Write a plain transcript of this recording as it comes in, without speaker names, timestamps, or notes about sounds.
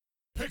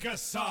Pick a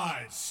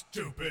side,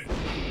 stupid.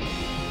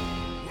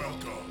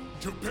 Welcome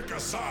to Pick a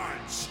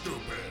Side,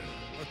 Stupid,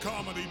 a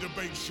comedy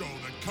debate show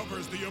that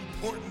covers the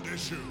important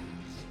issues.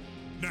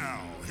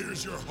 Now,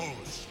 here's your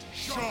host,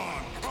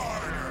 Sean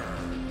Carter.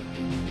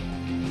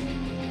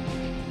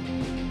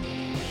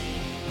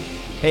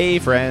 Hey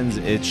friends,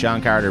 it's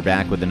Sean Carter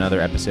back with another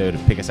episode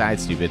of Pick a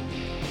Side, Stupid.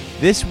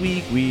 This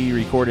week we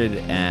recorded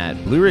at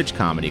Blue Ridge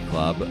Comedy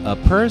Club, a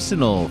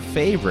personal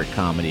favorite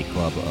comedy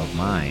club of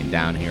mine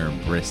down here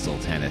in Bristol,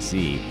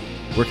 Tennessee.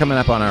 We're coming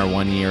up on our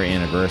 1-year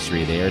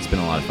anniversary there. It's been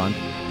a lot of fun.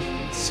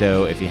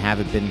 So if you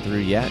haven't been through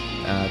yet,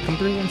 come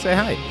through and say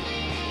hi.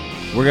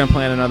 We're going to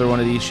plan another one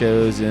of these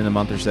shows in a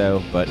month or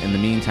so, but in the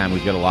meantime,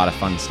 we've got a lot of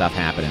fun stuff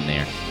happening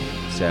there.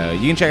 So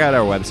you can check out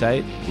our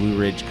website,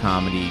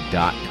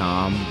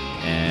 blueridgecomedy.com,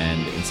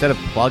 and instead of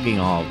plugging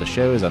all of the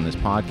shows on this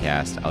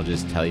podcast, I'll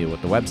just tell you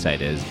what the website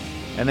is,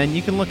 and then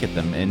you can look at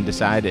them and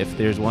decide if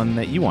there's one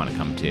that you want to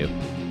come to.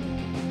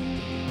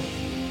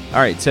 All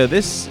right, so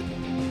this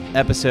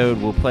episode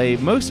will play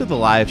most of the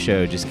live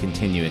show just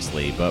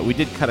continuously, but we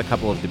did cut a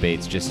couple of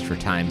debates just for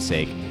time's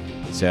sake.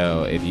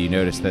 So if you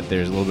notice that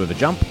there's a little bit of a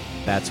jump,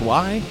 that's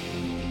why.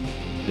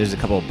 There's a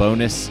couple of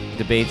bonus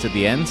debates at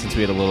the end since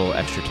we had a little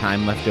extra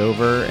time left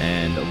over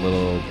and a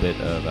little bit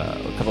of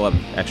a couple of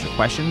extra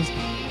questions.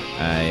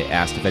 I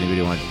asked if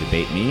anybody wanted to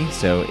debate me,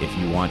 so if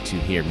you want to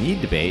hear me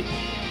debate,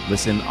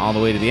 listen all the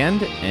way to the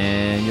end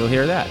and you'll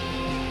hear that.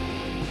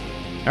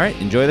 All right,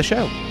 enjoy the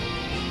show.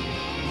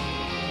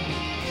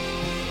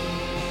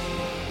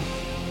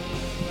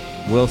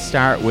 We'll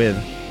start with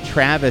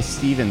Travis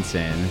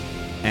Stevenson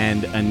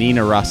and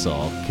Anina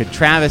Russell. Could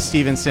Travis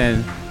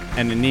Stevenson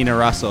and Anina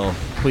Russell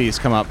please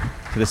come up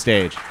to the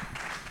stage?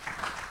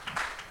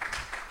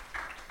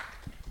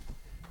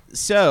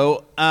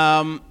 So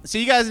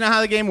you guys know how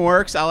the game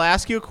works. I'll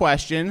ask you a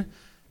question.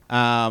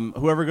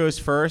 Whoever goes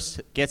first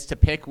gets to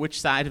pick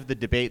which side of the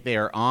debate they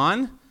are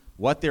on,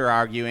 what they're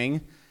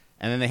arguing,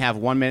 and then they have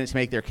 1 minute to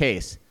make their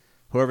case.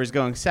 Whoever's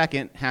going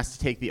second has to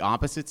take the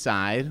opposite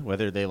side,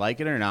 whether they like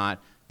it or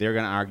not. They're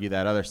going to argue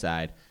that other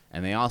side,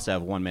 and they also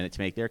have 1 minute to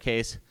make their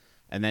case,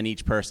 and then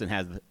each person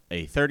has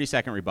a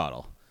 30-second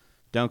rebuttal.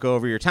 Don't go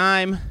over your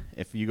time.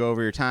 If you go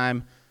over your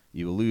time,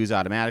 you will lose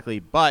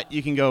automatically, but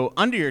you can go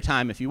under your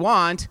time if you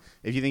want.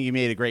 If you think you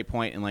made a great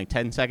point in like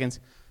 10 seconds,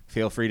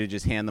 feel free to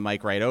just hand the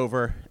mic right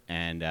over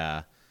and,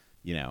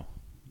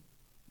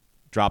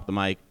 drop the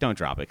mic. Don't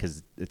drop it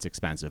because it's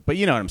expensive, but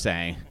you know what I'm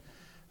saying.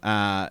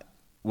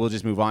 We'll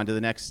just move on to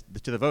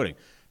the voting.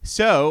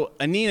 So,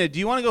 Anina, do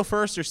you want to go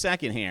first or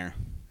second here?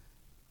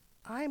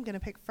 I'm going to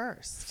pick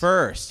first.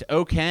 First,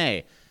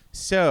 okay.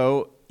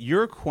 So,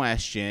 your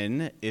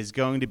question is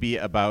going to be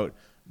about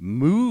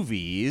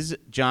movies.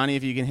 Johnny,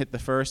 if you can hit the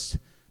first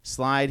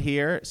slide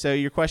here. So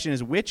your question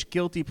is, which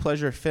guilty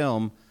pleasure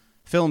film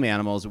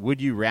animals would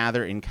you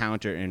rather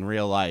encounter in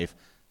real life?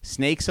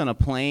 Snakes on a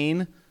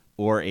plane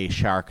or a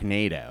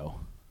Sharknado?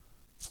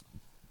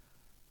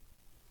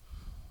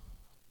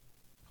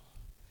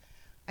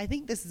 I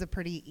think this is a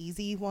pretty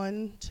easy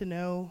one to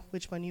know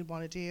which one you'd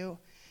want to do,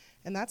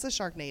 and that's a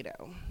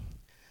Sharknado.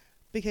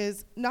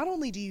 Because not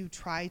only do you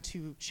try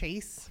to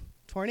chase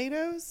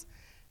tornadoes,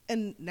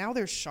 and now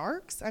there's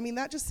sharks. I mean,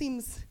 that just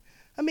seems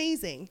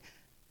amazing.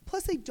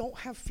 Plus, they don't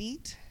have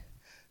feet.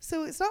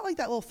 So it's not like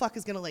that little fuck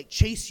is going to, like,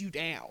 chase you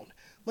down.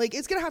 Like,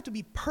 it's going to have to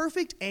be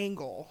perfect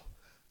angle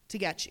to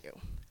get you.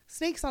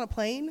 Snakes on a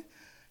plane,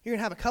 you're going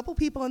to have a couple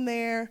people in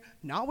there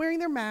not wearing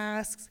their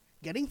masks,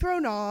 getting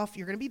thrown off.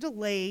 You're going to be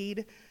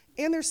delayed.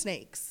 And they're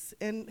snakes.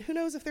 And who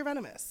knows if they're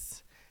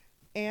venomous.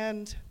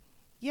 And,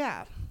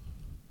 yeah,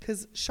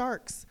 because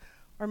sharks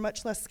are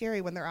much less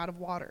scary when they're out of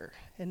water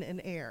and in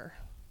air.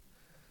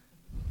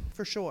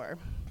 For sure.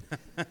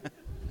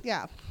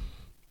 Yeah.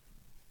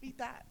 Beat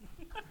that.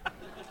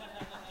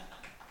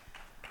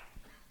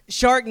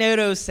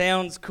 Sharknado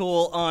sounds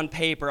cool on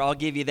paper, I'll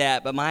give you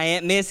that, but my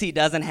Aunt Missy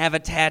doesn't have a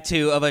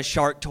tattoo of a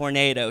shark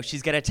tornado.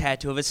 She's got a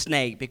tattoo of a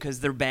snake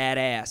because they're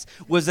badass.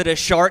 Was it a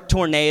shark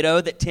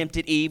tornado that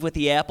tempted Eve with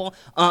the apple?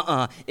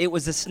 It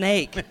was a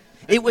snake.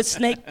 It was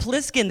Snake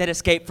Plissken that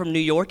escaped from New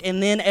York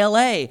and then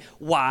L.A.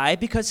 Why?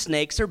 Because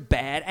snakes are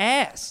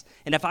badass.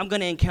 And if I'm going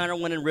to encounter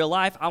one in real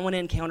life, I want to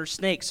encounter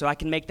snakes so I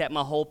can make that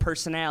my whole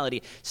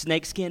personality.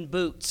 Snakeskin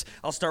boots.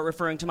 I'll start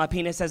referring to my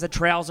penis as a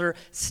trouser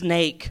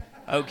snake,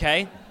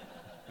 okay?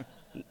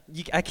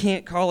 I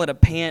can't call it a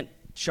pant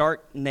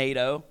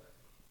Sharknado.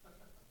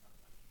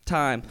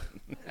 Time.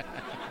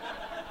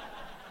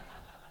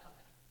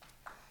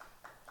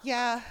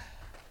 Yeah.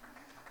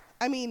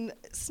 I mean,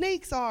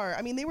 snakes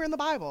they were in the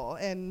Bible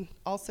and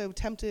also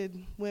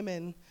tempted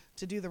women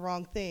to do the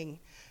wrong thing.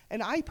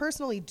 And I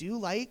personally do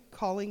like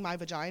calling my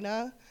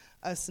vagina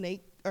a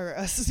snake or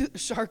a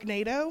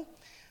Sharknado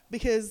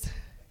because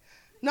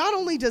not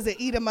only does it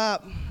eat them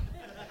up,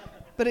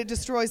 but it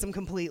destroys them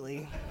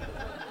completely.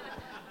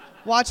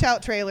 Watch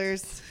out,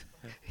 trailers.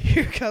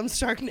 Here comes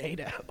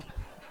Sharknado.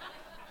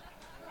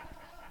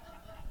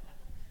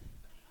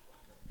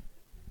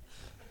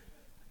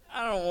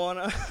 I don't want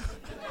to.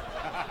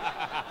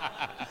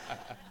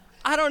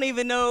 I don't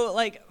even know,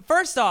 like,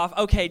 first off,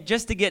 okay,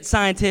 just to get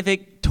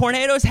scientific,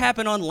 tornadoes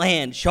happen on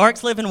land.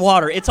 Sharks live in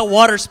water. It's a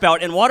water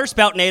spout, and water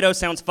spout nado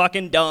sounds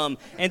fucking dumb,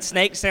 and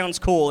snake sounds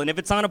cool. And if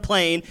it's on a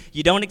plane,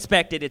 you don't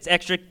expect it. It's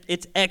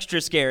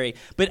extra scary.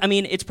 But, I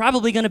mean, it's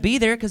probably going to be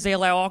there because they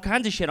allow all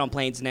kinds of shit on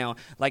planes now,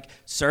 like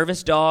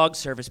service dogs,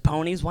 service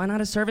ponies. Why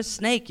not a service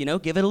snake, you know?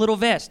 Give it a little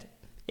vest.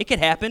 It could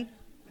happen.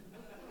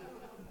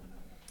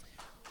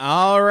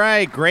 All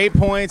right, great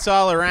points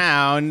all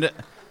around.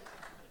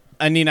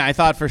 Anina, I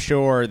thought for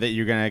sure that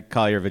you're going to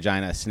call your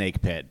vagina a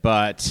snake pit,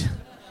 but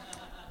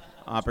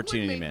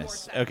opportunity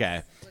miss.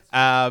 Okay.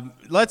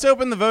 Let's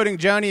open the voting.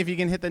 Joni, if you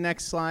can hit the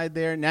next slide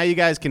there. Now you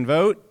guys can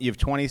vote. You have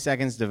 20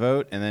 seconds to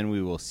vote, and then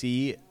we will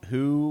see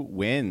who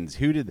wins.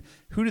 Who did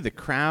the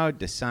crowd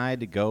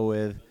decide to go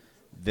with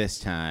this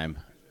time?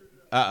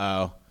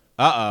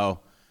 Uh-oh.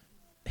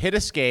 Hit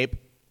escape.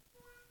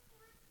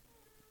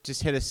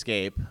 Just hit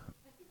escape.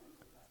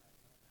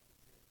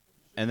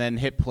 And then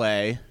hit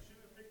play.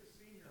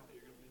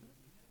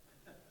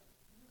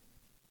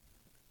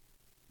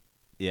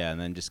 Yeah,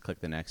 and then just click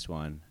the next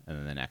one, and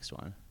then the next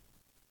one.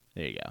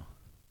 There you go.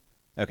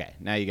 Okay,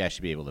 now you guys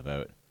should be able to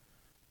vote.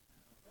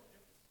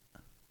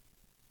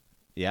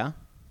 Yeah?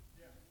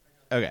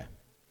 Okay.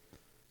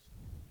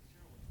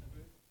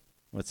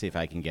 Let's see if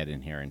I can get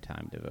in here in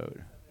time to vote.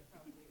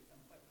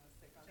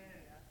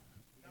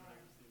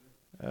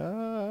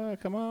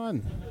 Come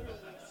on.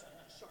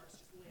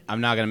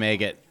 I'm not going to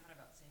make it.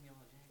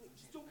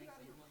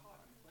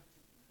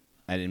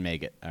 I didn't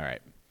make it. All right.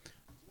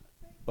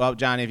 Well,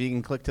 John, if you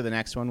can click to the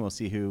next one, we'll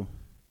see who.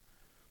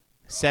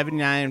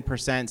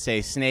 79%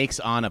 say snakes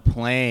on a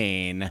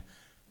plane.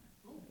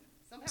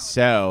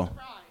 So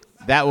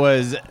that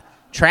was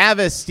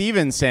Travis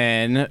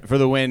Stevenson for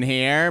the win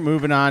here.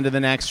 Moving on to the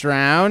next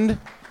round.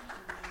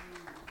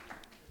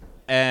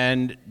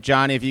 And,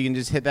 Johnny, if you can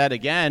just hit that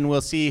again,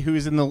 we'll see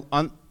who's in the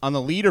on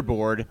the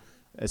leaderboard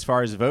as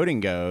far as voting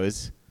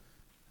goes.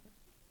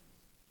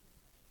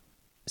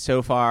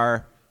 So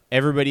far,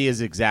 everybody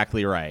is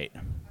exactly right.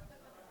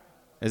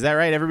 Is that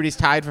right? Everybody's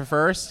tied for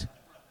first?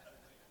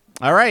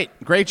 All right.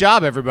 Great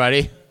job,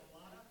 everybody.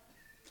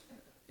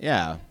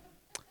 Yeah.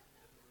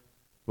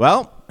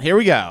 Well, here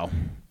we go.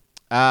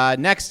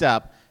 Next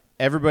up,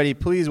 everybody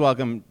please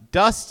welcome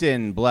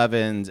Dustin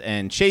Blevins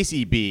and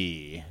Chasey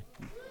B.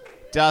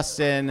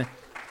 Dustin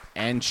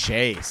and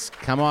Chase,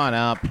 come on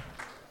up.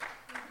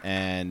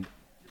 And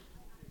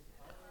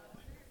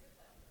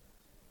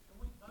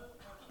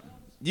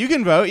you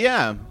can vote,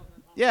 yeah.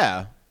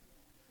 Yeah.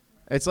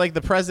 It's like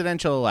the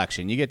presidential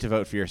election. You get to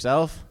vote for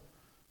yourself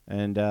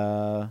and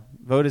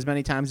vote as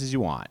many times as you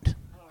want.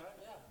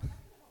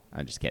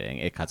 I'm just kidding.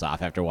 It cuts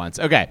off after once.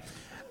 Okay.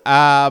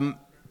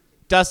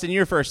 Dustin,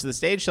 you're first to the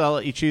stage, so I'll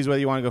let you choose whether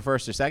you want to go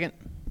first or second.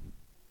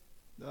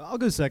 I'll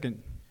go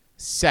second.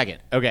 Second.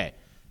 Okay.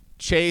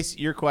 Chase,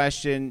 your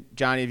question,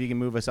 Johnny, if you can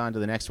move us on to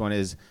the next one,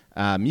 is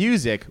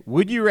music.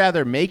 Would you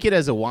rather make it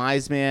as a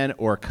wise man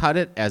or cut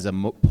it as a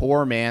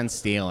poor man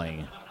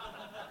stealing?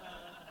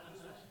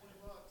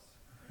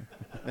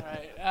 All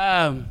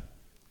right.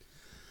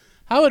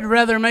 I would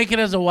rather make it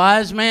as a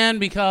wise man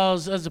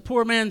because as a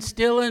poor man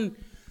stealing,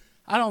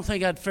 I don't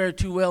think I'd fare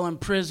too well in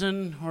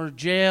prison or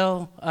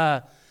jail.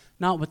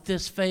 Not with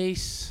this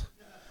face.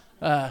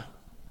 As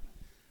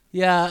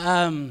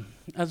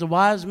a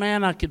wise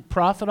man, I could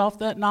profit off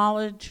that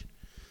knowledge.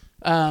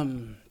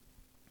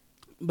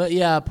 But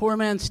yeah, poor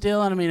man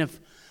stealing, I mean, if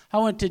I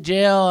went to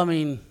jail, I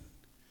mean,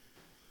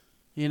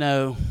 you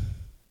know,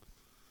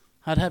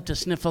 I'd have to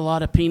sniff a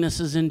lot of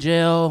penises in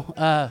jail.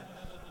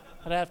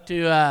 I'd have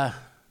to, I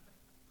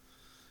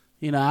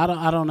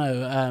don't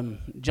know.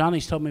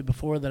 Johnny's told me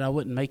before that I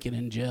wouldn't make it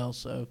in jail,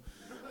 so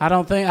I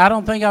don't think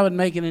I would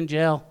make it in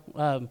jail.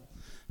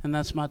 And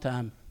that's my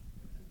time.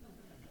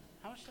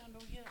 How much time do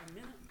we get? A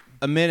minute?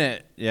 A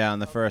minute, yeah, on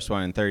the first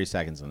one, and 30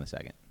 seconds on the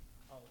second.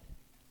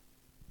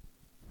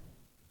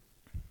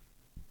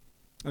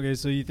 Okay,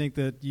 so you think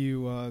that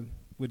you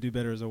would do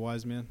better as a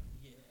wise man?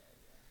 Yeah.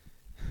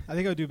 I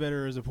think I would do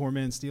better as a poor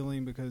man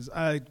stealing because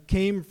I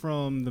came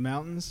from the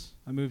mountains.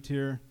 I moved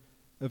here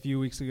a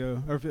few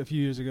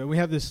years ago. We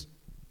have this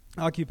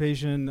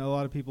occupation a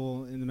lot of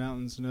people in the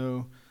mountains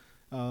know.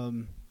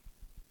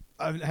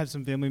 I have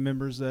some family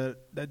members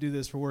that do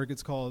this for work.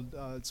 It's called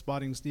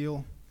spotting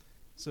steal.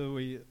 So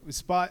we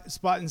spot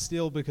and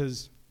steal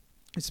because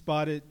we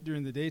spot it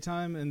during the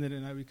daytime, and then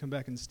at night we come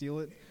back and steal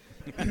it.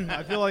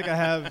 I feel like I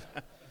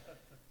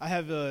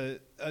have a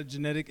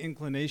genetic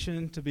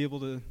inclination to be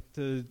able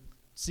to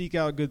seek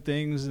out good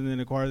things and then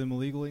acquire them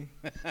illegally.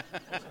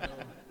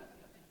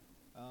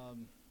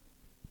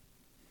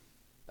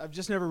 I've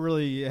just never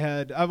really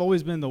I've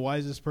always been the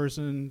wisest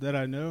person that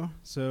I know,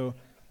 so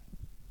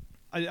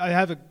I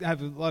have a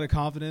lot of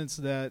confidence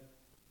that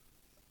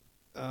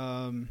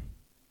I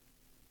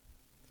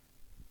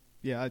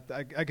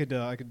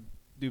could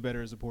do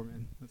better as a poor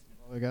man. That's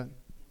all I got.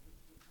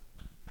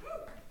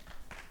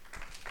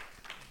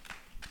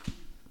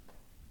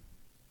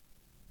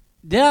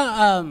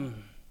 Yeah,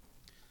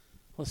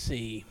 let's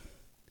see.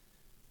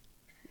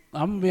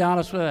 I'm going to be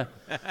honest with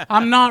you.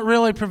 I'm not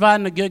really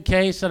providing a good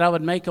case that I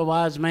would make a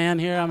wise man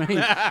here. I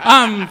mean,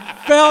 I'm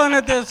failing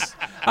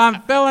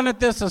at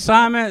this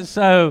assignment.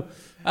 So,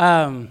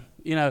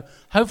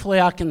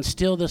 hopefully I can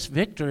steal this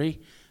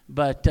victory.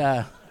 But,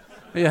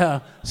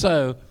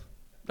 so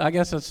I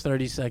guess that's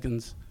 30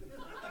 seconds.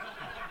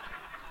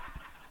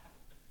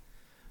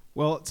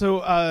 Well,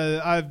 so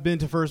I've been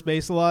to first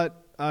base a lot.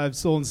 I've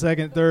stolen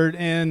second, third,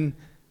 and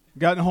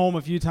gotten home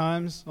a few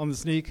times on the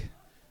sneak,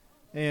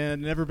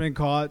 and never been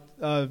caught.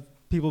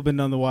 People have been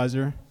none the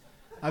wiser.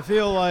 I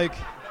feel like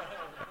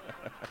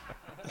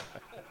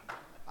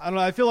I don't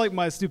know. I feel like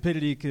my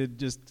stupidity could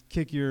just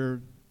kick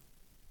your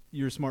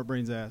smart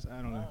brain's ass.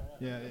 I don't know.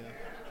 Yeah.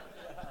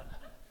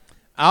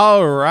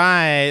 All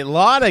right, a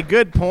lot of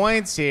good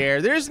points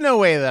here. There's no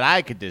way that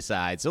I could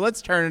decide, so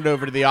let's turn it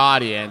over to the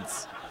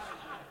audience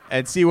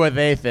and see what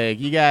they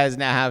think. You guys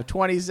now have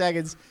 20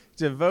 seconds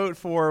to vote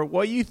for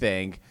what you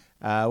think,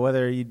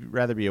 whether you'd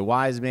rather be a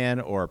wise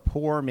man or a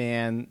poor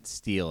man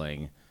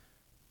stealing.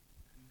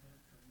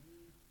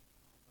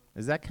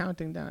 Is that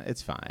counting down?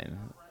 It's fine.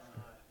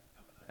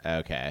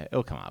 Okay,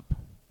 it'll come up.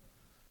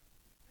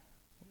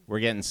 We're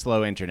getting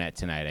slow internet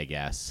tonight, I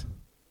guess.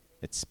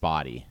 It's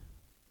spotty.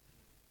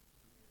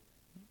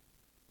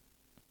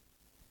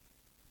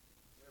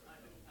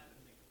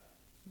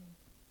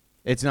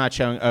 It's not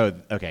showing. Oh,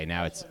 okay.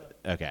 Now it's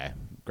okay.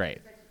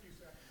 Great.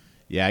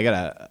 Yeah, I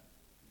gotta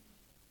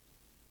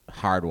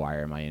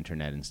hardwire my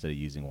internet instead of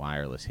using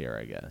wireless here,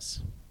 I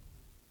guess.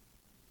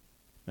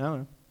 I don't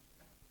know.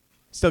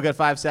 Still got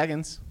 5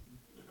 seconds.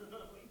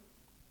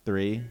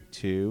 3,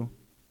 2,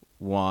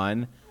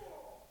 1.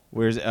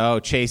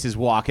 Chase is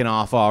walking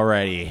off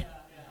already.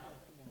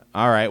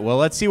 All right. Well,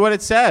 let's see what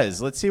it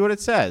says.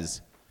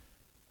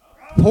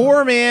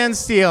 Poor man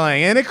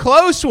stealing, and a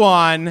close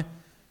one.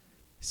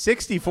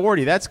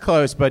 60-40, that's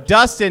close, but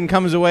Dustin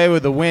comes away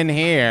with the win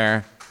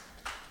here.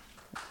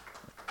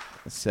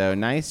 So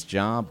nice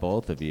job,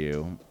 both of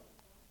you.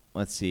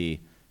 Let's see.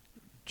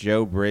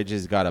 Joe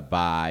Bridges got a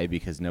bye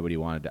because nobody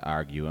wanted to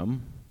argue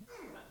him.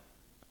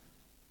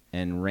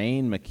 And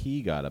Rain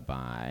McKee got a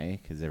bye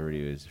because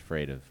everybody was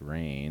afraid of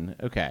Rain.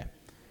 Okay.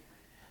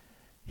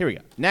 Here we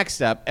go. Next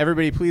up,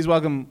 everybody please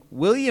welcome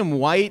William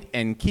White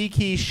and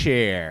Kiki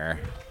Scher.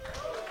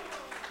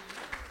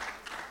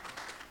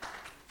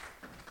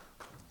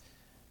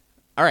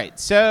 All right,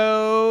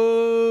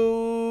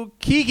 so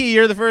Kiki,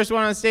 you're the first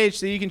one on stage,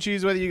 so you can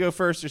choose whether you go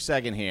first or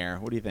second here.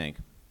 What do you think?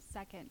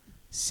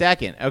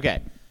 Second,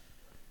 okay.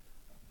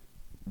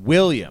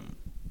 William,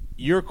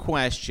 your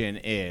question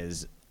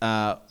is,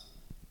 everybody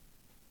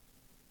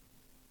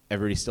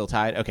still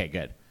tied? Okay,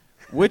 good.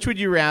 Which would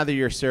you rather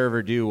your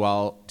server do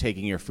while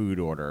taking your food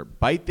order?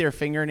 Bite their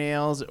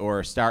fingernails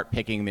or start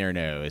picking their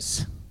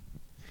nose?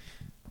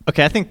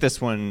 Okay, I think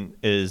this one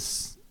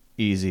is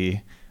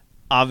easy.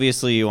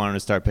 Obviously, you want them to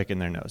start picking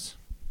their nose.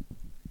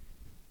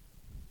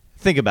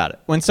 Think about it.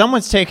 When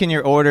someone's taking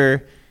your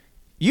order,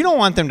 you don't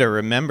want them to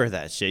remember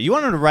that shit. You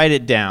want them to write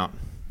it down.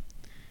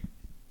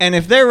 And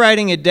if they're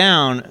writing it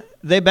down,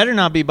 they better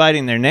not be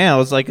biting their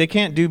nails. Like, they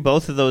can't do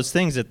both of those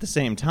things at the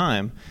same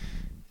time.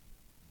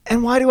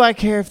 And why do I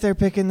care if they're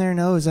picking their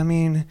nose? I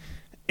mean,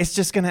 it's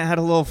just going to add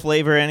a little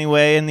flavor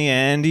anyway in the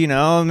end, you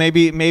know.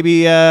 Maybe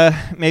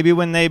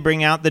when they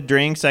bring out the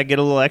drinks, I get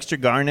a little extra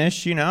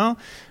garnish, you know.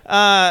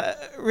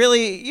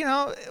 Really, you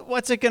know,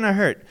 what's it going to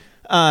hurt?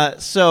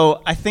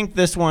 So I think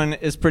this one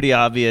is pretty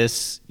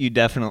obvious. You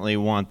definitely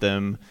want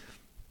them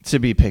to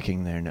be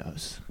picking their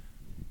nose.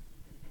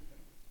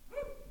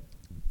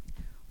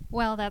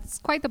 Well, that's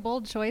quite the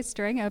bold choice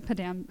during a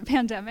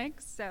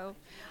pandemic. So,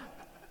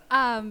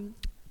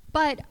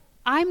 but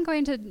I'm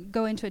going to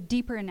go into a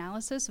deeper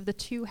analysis of the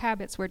two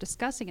habits we're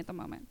discussing at the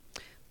moment.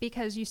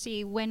 Because you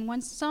see,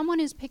 when someone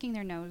is picking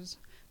their nose,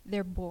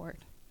 they're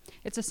bored.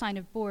 It's a sign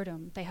of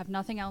boredom. They have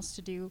nothing else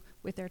to do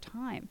with their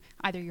time.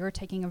 Either you're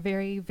taking a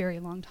very, very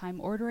long time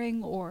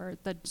ordering, or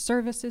the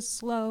service is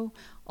slow.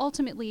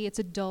 Ultimately, it's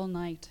a dull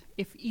night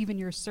if even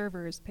your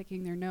server is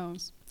picking their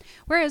nose.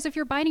 Whereas if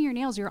you're biting your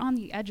nails, you're on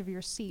the edge of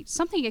your seat.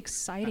 Something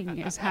exciting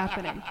is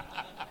happening.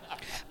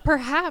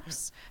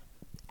 Perhaps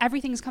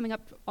everything's coming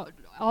up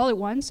all at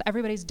once.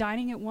 Everybody's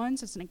dining at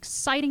once. It's an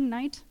exciting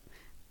night.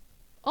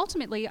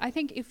 Ultimately, I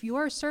think if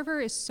your server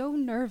is so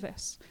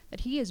nervous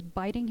that he is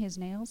biting his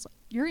nails,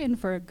 you're in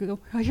for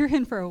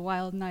a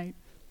wild night.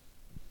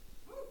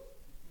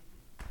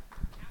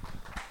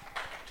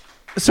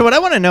 So what I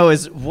want to know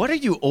is, what are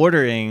you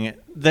ordering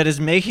that is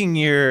making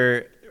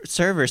your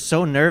server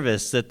so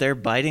nervous that they're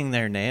biting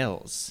their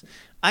nails?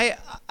 I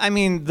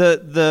mean,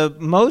 the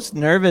most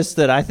nervous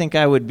that I think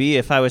I would be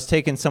if I was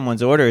taking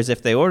someone's order is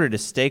if they ordered a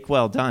steak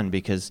well done,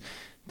 because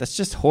that's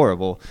just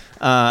horrible.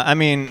 I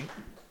mean,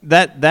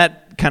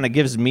 that kind of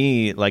gives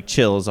me like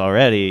chills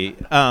already.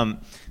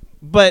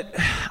 But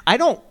I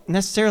don't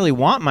necessarily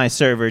want my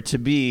server to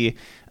be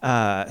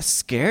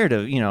scared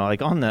of, you know,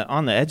 like on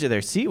the edge of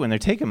their seat when they're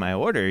taking my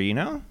order, you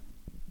know?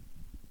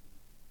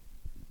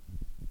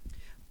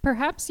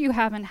 Perhaps you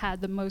haven't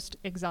had the most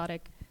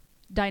exotic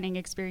dining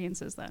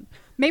experiences then.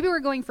 Maybe we're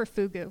going for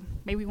fugu.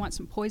 Maybe we want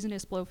some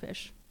poisonous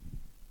blowfish.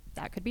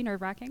 That could be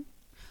nerve-wracking.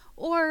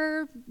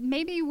 Or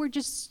maybe we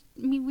just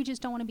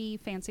don't want to be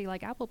fancy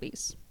like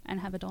Applebee's and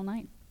have a dull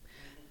night.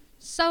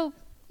 So,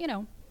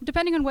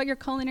 depending on what your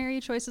culinary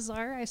choices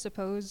are, I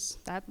suppose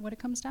that's what it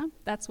comes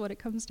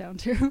down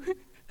to.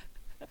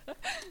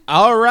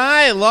 All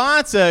right,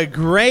 lots of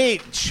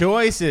great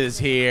choices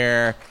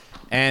here.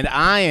 And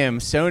I am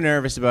so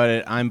nervous about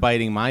it, I'm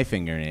biting my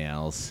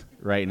fingernails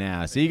right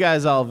now. So you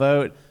guys all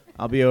vote.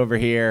 I'll be over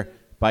here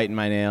biting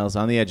my nails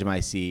on the edge of my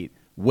seat,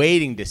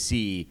 waiting to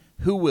see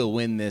who will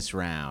win this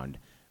round.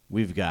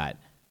 We've got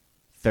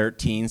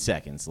 13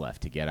 seconds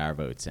left to get our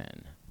votes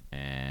in.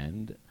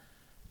 And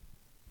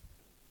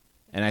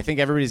I think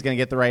everybody's going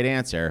to get the right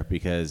answer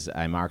because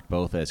I marked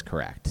both as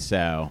correct.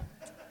 So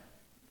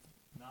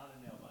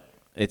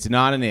it's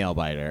not a nail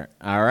biter.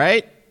 All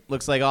right.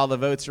 Looks like all the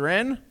votes are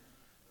in.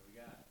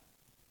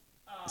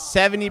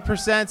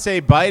 70% say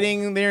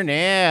biting their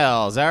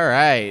nails. All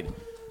right.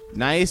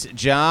 Nice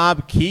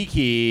job,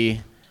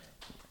 Kiki.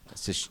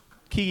 So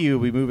Kiki will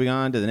be moving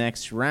on to the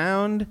next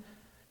round.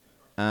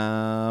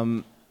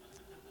 Oh,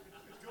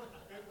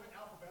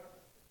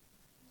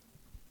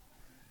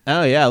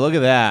 yeah, look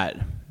at that.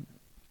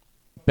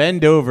 Ben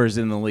Dover's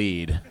in the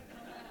lead.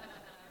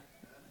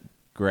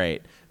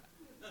 Great.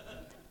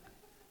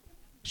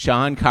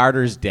 Sean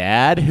Carter's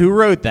dad? Who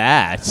wrote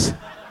that?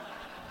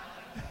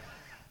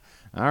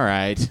 All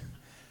right.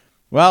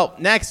 Well,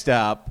 next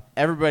up,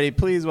 everybody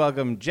please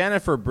welcome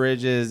Jennifer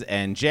Bridges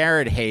and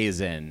Jared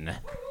Hazen.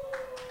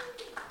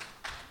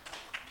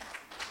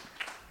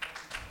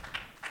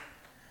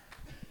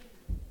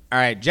 All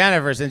right,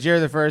 Jennifer, since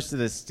you're the first to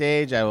the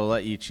stage, I will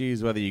let you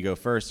choose whether you go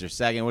first or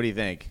second. What do you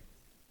think?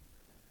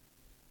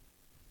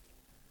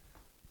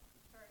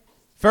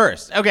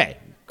 First. Okay,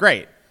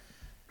 great.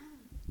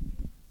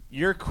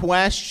 Your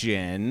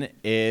question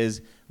is,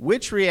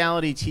 which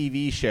reality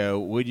TV show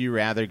would you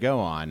rather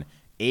go on?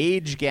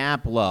 Age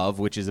Gap Love,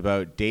 which is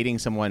about dating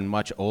someone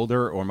much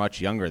older or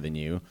much younger than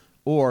you,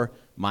 or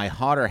My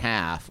Hotter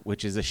Half,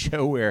 which is a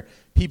show where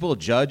people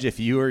judge if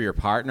you or your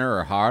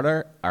partner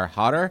are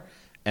hotter,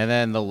 and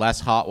then the less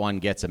hot one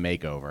gets a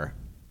makeover.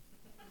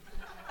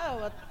 Oh,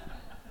 well,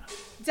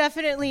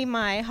 definitely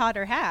My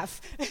Hotter Half.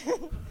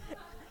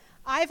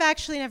 I've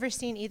actually never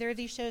seen either of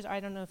these shows. I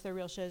don't know if they're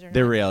real shows or not.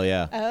 They're real,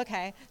 yeah. Oh,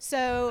 okay.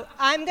 So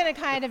I'm going to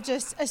kind of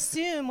just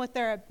assume what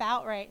they're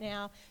about right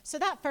now. So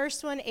that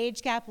first one,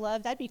 Age Gap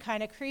Love, that'd be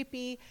kind of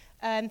creepy.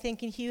 I'm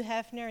thinking Hugh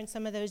Hefner and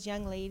some of those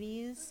young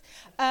ladies.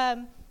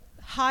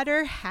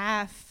 Hotter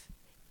Half.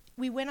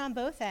 We win on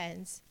both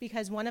ends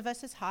because one of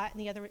us is hot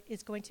and the other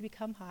is going to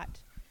become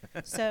hot.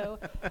 So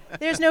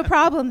there's no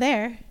problem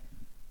there.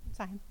 It's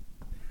fine.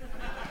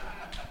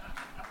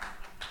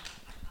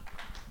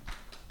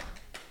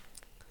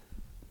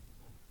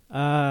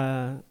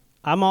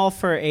 I'm all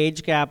for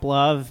Age Gap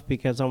Love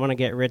because I want to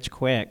get rich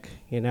quick,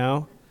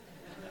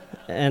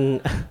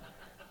 And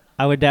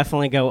I would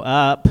definitely go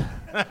up.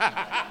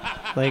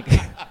 Like,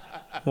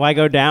 why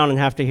go down and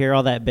have to hear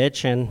all that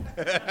bitching,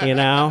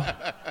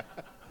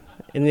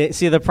 And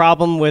see, the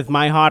problem with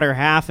My Hotter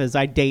Half is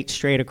I date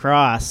straight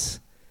across.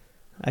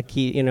 I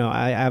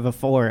have a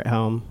 4 at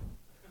home.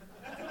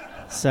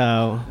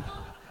 So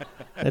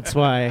that's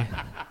why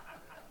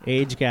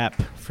Age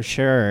Gap for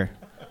sure.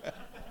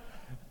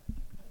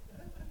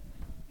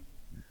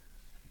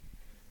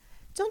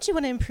 Don't you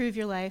want to improve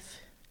your life?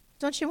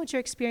 Don't you want your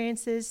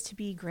experiences to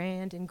be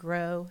grand and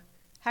grow?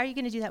 How are you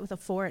going to do that with a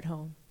 4 at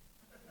home?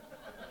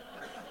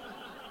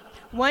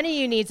 One of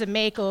you needs a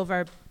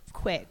makeover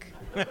quick.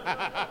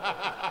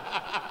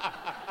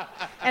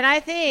 And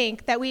I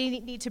think that we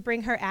need to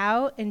bring her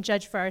out and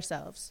judge for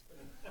ourselves.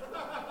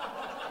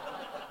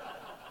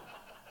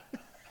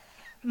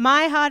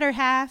 My Hotter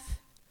Half,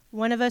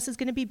 one of us is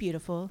going to be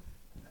beautiful.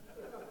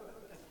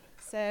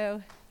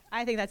 So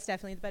I think that's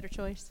definitely the better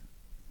choice.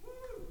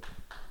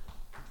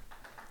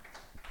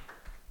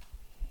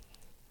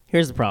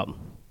 Here's the problem.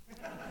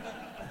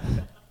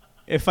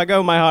 If I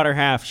go My Hotter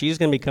Half, she's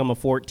going to become a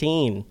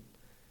 14,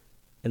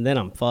 and then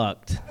I'm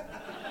fucked.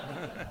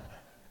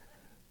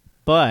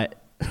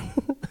 But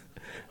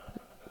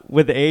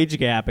with the age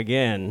gap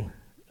again,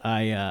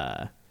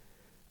 I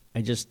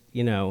just,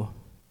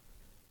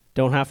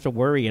 don't have to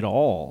worry at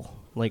all.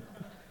 Like,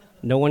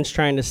 no one's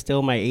trying to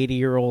steal my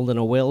 80-year-old in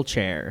a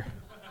wheelchair.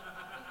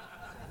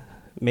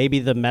 Maybe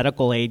the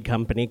medical aid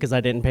company because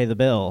I didn't pay the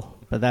bill,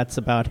 but that's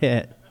about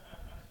it.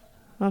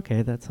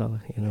 Okay, that's all,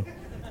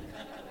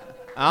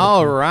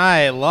 All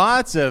right,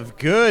 lots of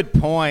good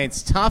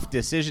points. Tough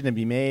decision to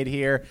be made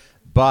here,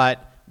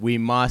 but we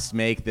must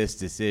make this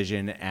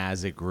decision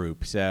as a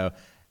group. So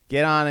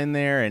get on in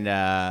there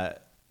and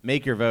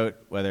make your vote,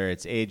 whether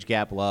it's Age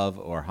Gap Love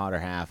or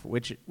Hotter Half.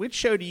 Which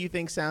show do you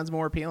think sounds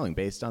more appealing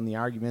based on the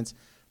arguments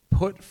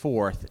put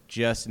forth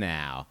just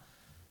now?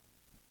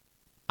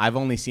 I've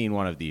only seen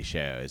one of these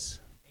shows.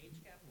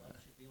 Age Gap Love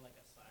should be like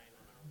a sign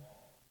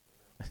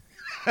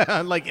on our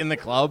wall. Like in the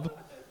club?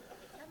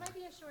 That might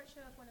be a short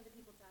show if one of the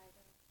people died.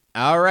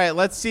 All right,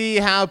 let's see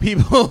how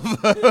people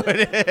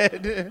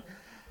voted.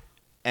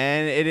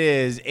 And it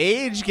is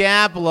Age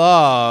Gap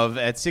Love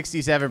at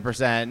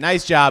 67%.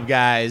 Nice job,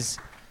 guys.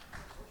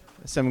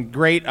 Some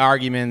great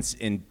arguments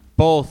in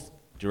both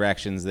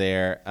directions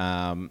there.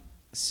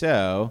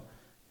 So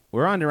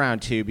we're on to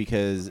round 2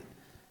 because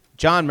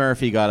John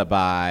Murphy got a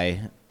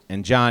bye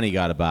and Johnny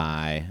got a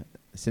bye.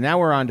 So now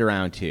we're on to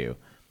round 2.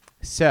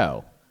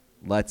 So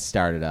let's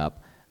start it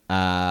up.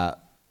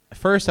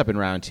 First up in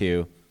round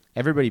 2,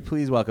 everybody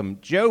please welcome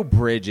Joe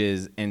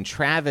Bridges and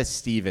Travis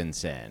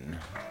Stevenson.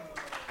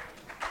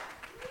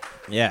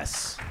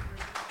 Yes.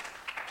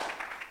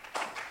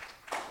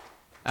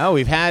 Oh,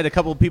 we've had a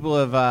couple of people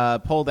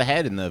have pulled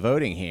ahead in the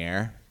voting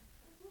here.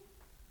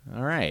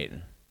 All right.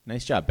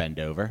 Nice job,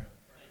 Bendover.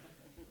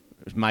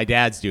 My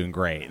dad's doing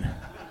great.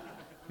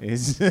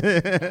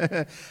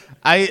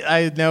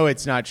 I know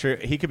it's not true.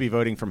 He could be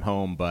voting from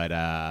home, but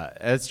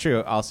that's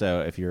true.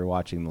 Also, if you're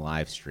watching the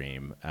live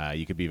stream,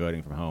 you could be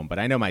voting from home. But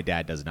I know my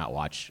dad does not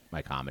watch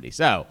my comedy.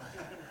 So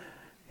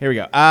here we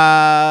go.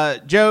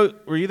 Joe,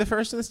 were you the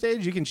first on the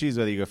stage? You can choose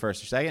whether you go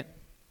first or second.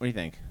 What do you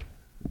think?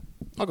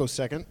 I'll go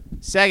second.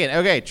 Second.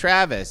 Okay,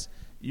 Travis,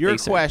 your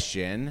Thanks, sir.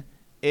 question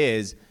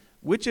is,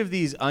 which of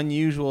these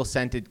unusual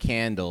scented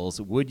candles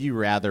would you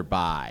rather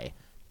buy?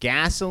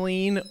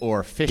 Gasoline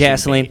or fishing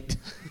Gasoline. bait?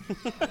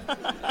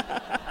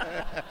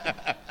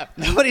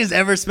 Nobody's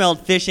ever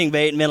smelled fishing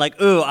bait and been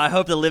like, ooh, I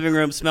hope the living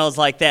room smells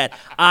like that.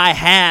 I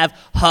have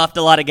huffed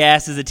a lot of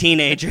gas as a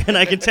teenager, and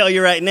I can tell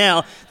you right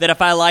now that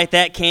if I light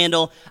that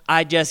candle,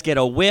 I just get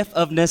a whiff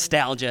of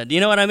nostalgia. Do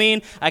you know what I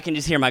mean? I can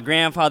just hear my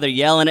grandfather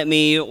yelling at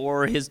me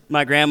or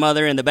my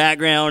grandmother in the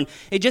background.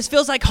 It just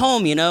feels like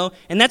home, you know?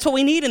 And that's what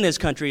we need in this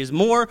country is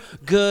more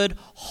good,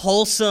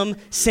 wholesome,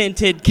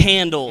 scented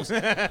candles.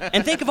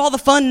 And think of all the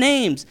fun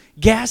names.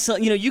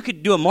 You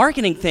could do a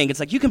marketing thing. It's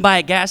like you can buy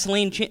a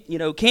gasoline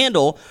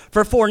candle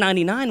for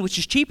 $4.99, which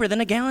is cheaper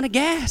than a gallon of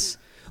gas.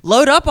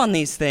 Load up on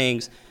these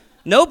things.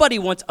 Nobody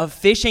wants a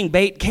fishing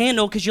bait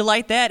candle because you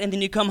light that and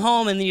then you come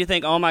home and then you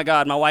think, oh my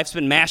God, my wife's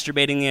been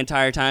masturbating the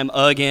entire time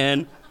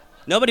again.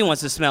 Nobody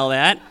wants to smell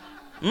that.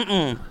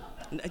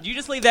 You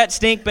just leave that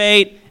stink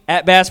bait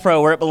at Bass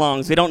Pro where it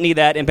belongs. We don't need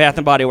that in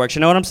Bath & Body Works.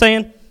 You know what I'm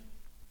saying?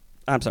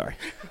 I'm sorry.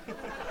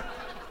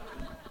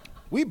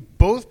 We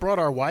both brought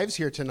our wives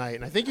here tonight,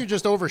 and I think you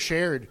just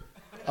overshared.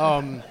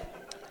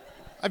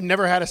 I've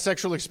never had a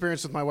sexual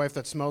experience with my wife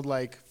that smelled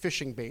like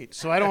fishing bait,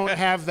 so I don't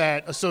have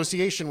that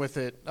association with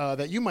it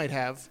that you might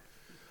have.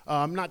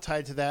 I'm not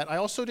tied to that. I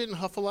also didn't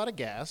huff a lot of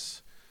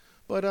gas,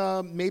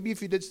 but maybe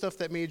if you did stuff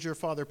that made your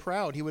father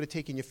proud, he would have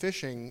taken you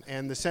fishing,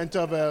 and the scent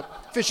of a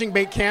fishing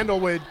bait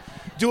candle would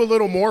do a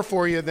little more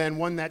for you than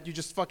one that you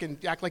just fucking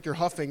act like you're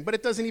huffing, but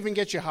it doesn't even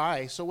get you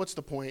high, so what's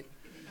the point?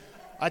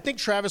 I think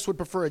Travis would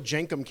prefer a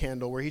Jenkum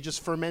candle where he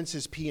just ferments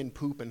his pee and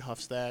poop and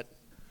huffs that.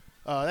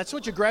 That's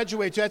what you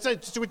graduate to.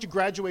 That's what you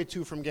graduate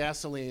to from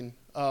gasoline.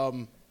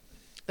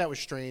 That was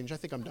strange. I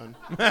think I'm done.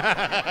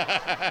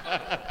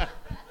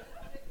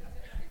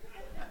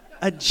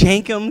 A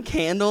Jenkum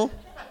candle?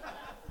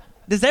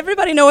 Does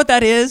everybody know what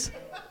that is?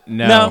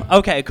 No.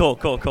 Okay, cool.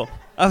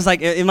 I was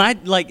like,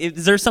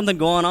 is there something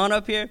going on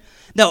up here?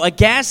 No, a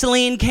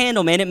gasoline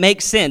candle, man. It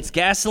makes sense.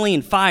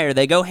 Gasoline, fire,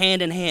 they go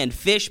hand in hand.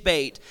 Fish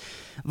bait,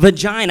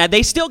 vagina,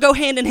 they still go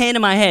hand in hand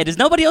in my head. Is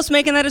nobody else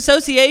making that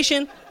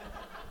association?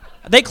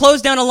 They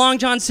closed down a Long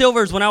John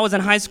Silver's when I was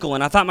in high school,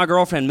 and I thought my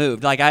girlfriend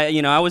moved.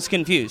 I was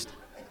confused.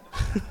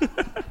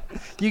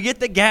 You get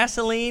the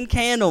gasoline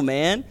candle,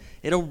 man.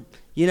 It'll,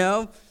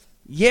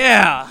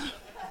 yeah.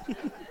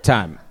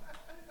 Time.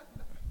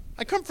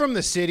 I come from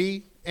the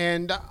city,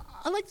 and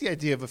I like the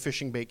idea of a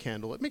fishing bait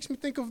candle. It makes me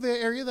think of the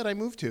area that I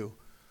moved to.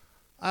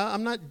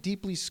 I'm not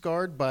deeply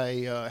scarred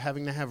by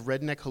having to have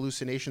redneck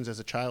hallucinations as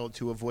a child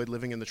to avoid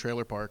living in the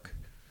trailer park.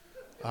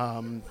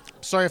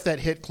 Sorry if that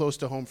hit close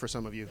to home for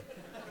some of you.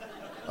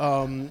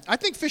 I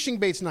think fishing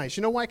bait's nice.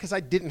 You know why? Because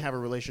I didn't have a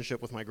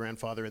relationship with my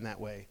grandfather in that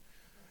way.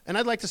 And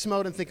I'd like to smell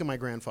it and think of my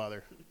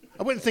grandfather.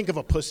 I wouldn't think of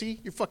a pussy.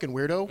 You fucking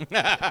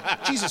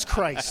weirdo. Jesus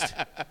Christ.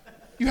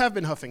 You have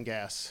been huffing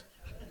gas.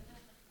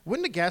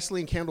 Wouldn't a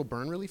gasoline candle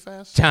burn really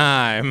fast?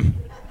 Time.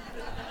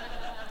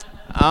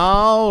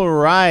 All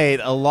right.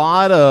 A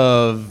lot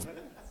of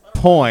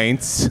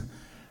points.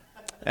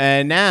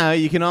 And now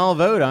you can all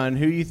vote on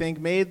who you think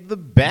made the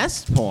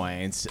best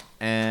points.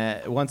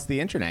 Once the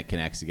internet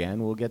connects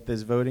again, we'll get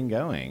this voting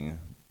going.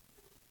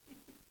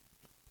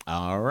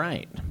 All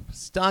right.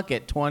 Stuck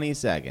at 20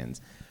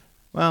 seconds.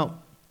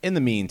 Well, in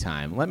the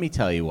meantime, let me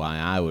tell you why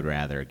I would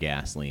rather a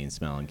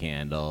gasoline-smelling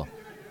candle.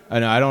 Oh,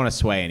 no, I don't want to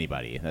sway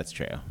anybody. That's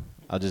true.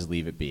 I'll just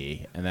leave it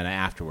be. And then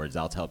afterwards,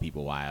 I'll tell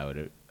people why I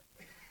would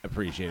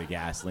appreciate a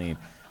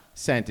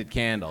gasoline-scented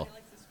candle.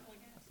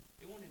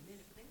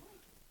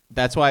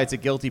 That's why it's a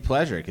guilty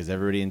pleasure, because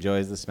everybody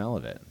enjoys the smell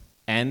of it.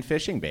 And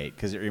fishing bait,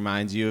 because it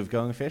reminds you of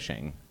going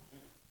fishing.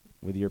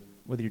 With your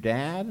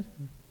dad?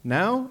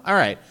 No? All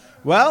right.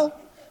 Well,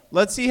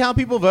 let's see how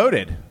people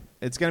voted.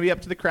 It's going to be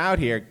up to the crowd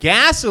here.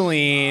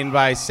 Gasoline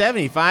by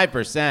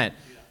 75%.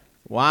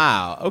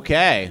 Wow.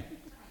 Okay.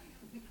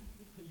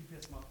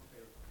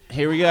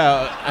 Here we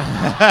go.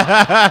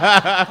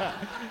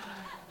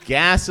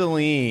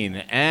 Gasoline.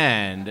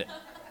 And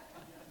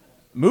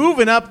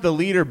moving up the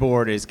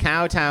leaderboard is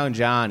Cowtown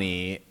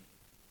Johnny.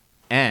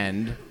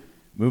 And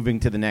moving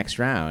to the next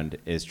round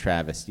is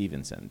Travis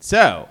Stevenson.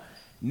 So,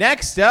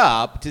 next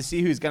up, to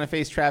see who's going to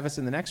face Travis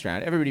in the next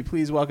round, everybody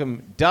please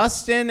welcome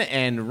Dustin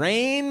and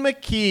Rain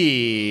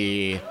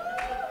McKee.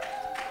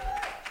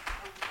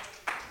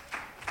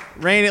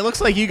 Rain, it looks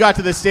like you got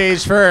to the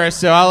stage first,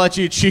 so I'll let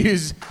you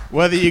choose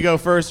whether you go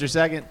first or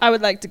second. I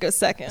would like to go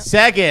second.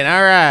 Second,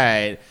 all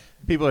right.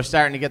 People are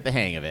starting to get the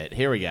hang of it.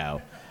 Here we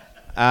go.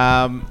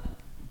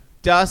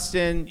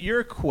 Dustin,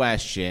 your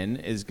question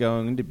is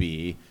going to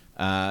be,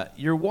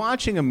 you're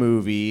watching a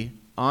movie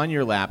on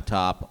your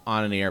laptop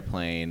on an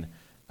airplane.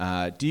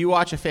 Do you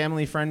watch a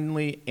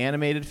family-friendly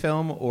animated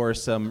film or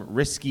some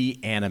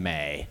risky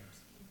anime?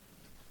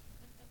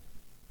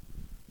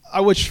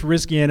 I watch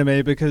risky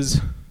anime because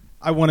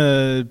I want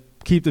to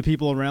keep the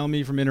people around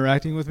me from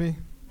interacting with me.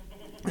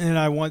 And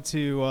I want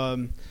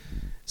to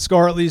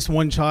scar at least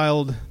one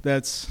child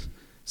that's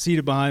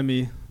seated behind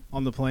me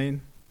on the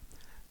plane.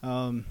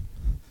 The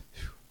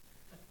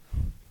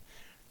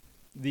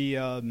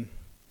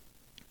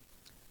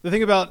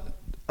thing about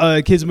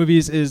kids'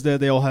 movies is that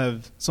they all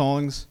have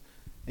songs,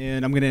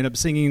 and I'm going to end up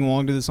singing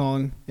along to the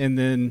song and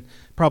then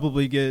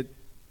probably get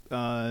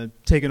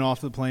taken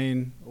off the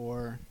plane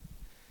or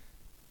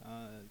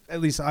at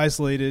least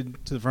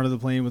isolated to the front of the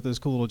plane with those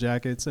cool little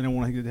jackets. I don't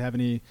want to have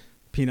any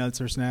peanuts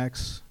or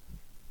snacks.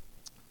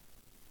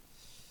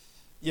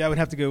 Yeah, I would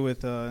have to go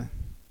with a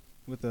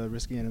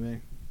risky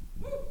anime.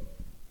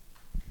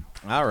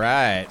 All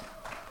right.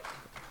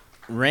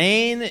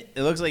 Rain, it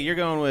looks like you're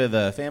going with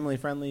a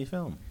family-friendly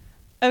film.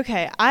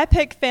 Okay, I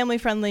picked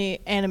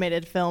family-friendly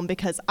animated film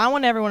because I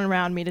want everyone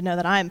around me to know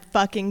that I am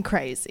fucking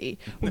crazy.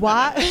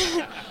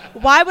 Why?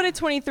 Why would a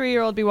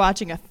 23-year-old be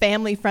watching a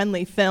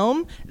family-friendly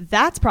film?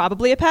 That's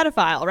probably a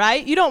pedophile,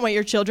 right? You don't want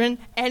your children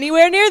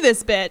anywhere near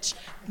this bitch.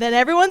 Then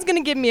everyone's going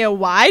to give me a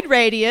wide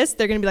radius.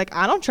 They're going to be like,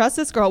 I don't trust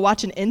this girl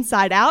watching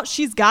Inside Out.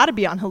 She's got to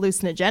be on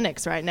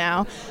hallucinogenics right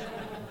now.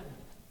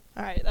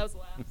 All right, that was the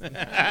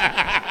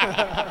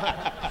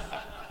last.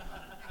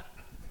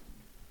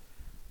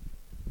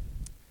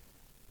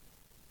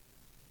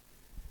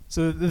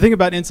 So the thing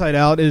about Inside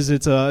Out is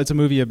it's a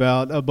movie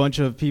about a bunch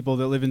of people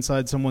that live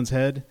inside someone's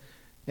head,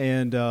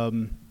 and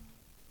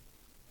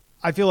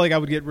I feel like I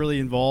would get really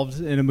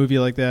involved in a movie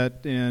like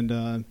that, and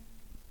I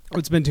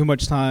would spend too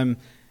much time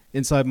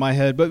inside my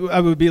head. But I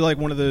would be like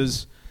one of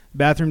those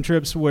bathroom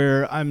trips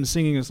where I'm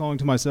singing a song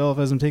to myself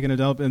as I'm taking a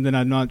dump, and then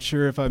I'm not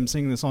sure if I'm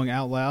singing the song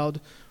out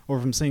loud or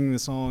if I'm singing the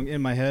song in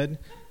my head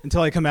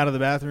until I come out of the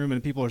bathroom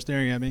and people are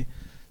staring at me.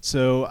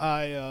 So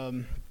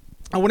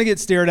I want to get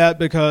stared at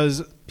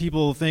because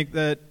people think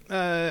that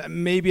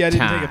maybe I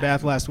didn't take a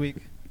bath last week.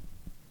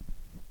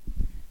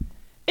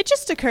 It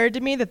just occurred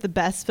to me that the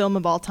best film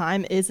of all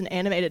time is an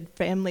animated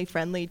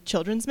family-friendly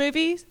children's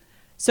movie.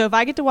 So if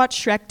I get to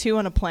watch Shrek 2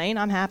 on a plane,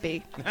 I'm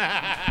happy.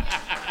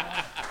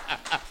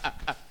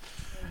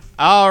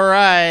 All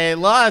right,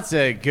 lots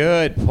of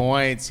good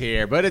points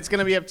here, but it's going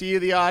to be up to you,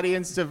 the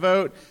audience, to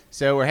vote.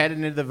 So we're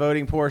heading into the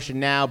voting portion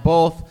now.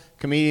 Both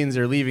comedians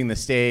are leaving the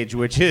stage,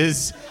 which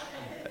is...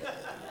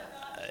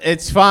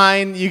 It's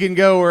fine. You can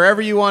go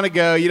wherever you want to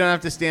go. You don't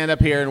have to stand up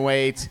here and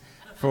wait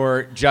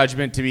for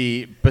judgment to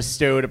be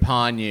bestowed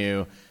upon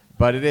you.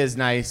 But it is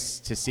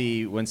nice to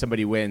see when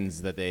somebody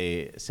wins that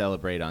they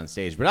celebrate on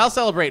stage. But I'll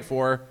celebrate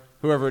for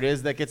whoever it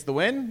is that gets the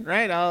win,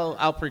 right?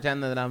 I'll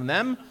pretend that I'm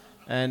them.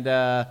 And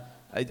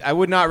I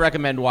would not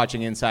recommend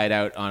watching Inside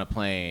Out on a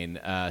plane,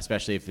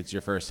 especially if it's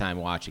your first time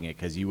watching it,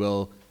 because you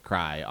will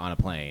cry on a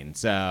plane.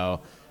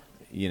 So...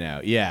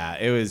 yeah,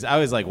 I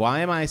was like, why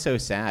am I so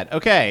sad?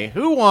 Okay,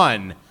 who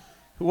won?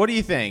 What do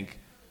you think?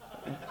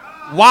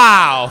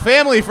 Wow,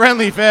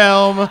 family-friendly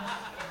film.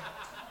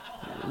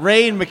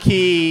 Rain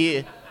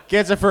McKee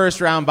gets a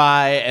first round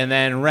bye and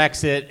then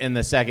wrecks it in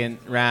the second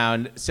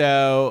round.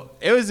 So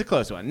it was a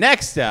close one.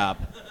 Next up,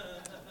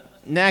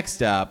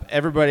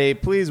 everybody,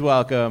 please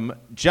welcome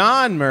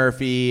John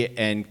Murphy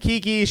and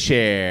Kiki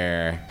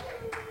Scher.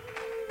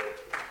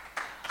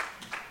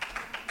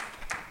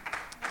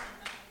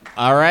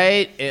 All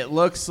right, it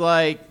looks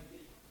like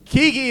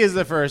Kiki is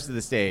the first to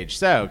the stage.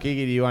 So,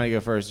 Kiki, do you want to go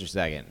first or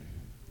second?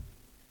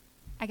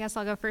 I guess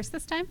I'll go first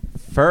this time.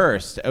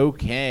 First,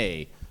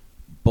 okay.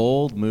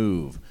 Bold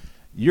move.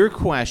 Your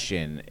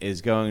question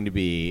is going to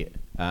be,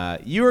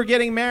 you are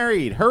getting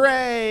married.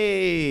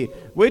 Hooray!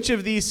 Which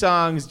of these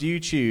songs do you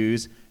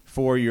choose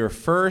for your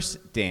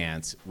first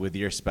dance with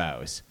your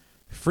spouse?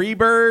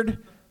 Freebird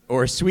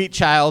or Sweet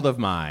Child of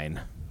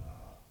Mine?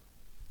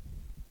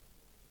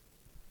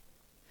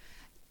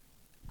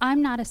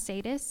 I'm not a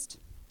sadist,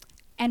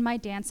 and my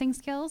dancing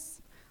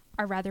skills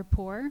are rather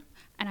poor,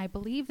 and I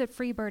believe that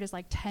Freebird is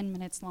like 10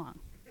 minutes long.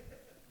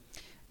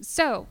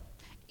 So,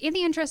 in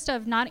the interest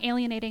of not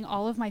alienating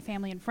all of my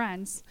family and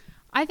friends,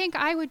 I think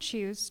I would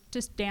choose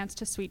to dance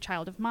to Sweet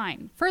Child of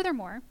Mine.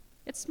 Furthermore,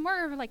 it's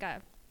more of like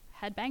a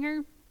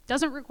headbanger,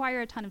 doesn't require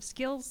a ton of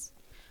skills.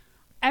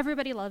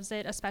 Everybody loves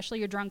it, especially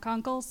your drunk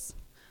uncles.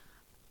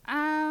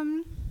 Yeah,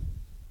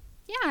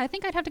 I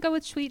think I'd have to go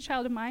with Sweet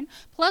Child of Mine.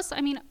 Plus,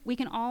 I mean, we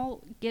can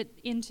all get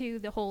into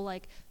the whole,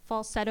 like,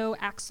 falsetto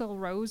Axl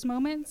Rose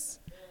moments.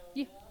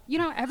 You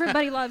know,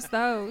 everybody loves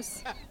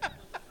those.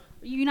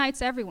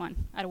 Unites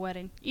everyone at a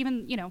wedding,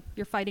 even, you know,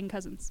 your fighting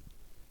cousins.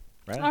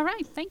 Right. All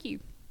right, thank you.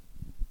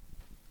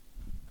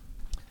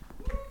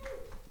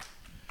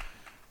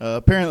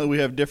 Apparently we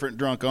have different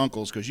drunk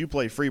uncles because you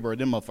play Freebird,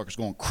 them motherfuckers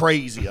going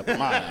crazy up in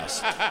my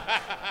ass.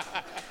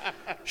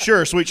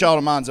 Sure, Sweet Child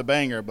of Mine's a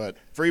banger, but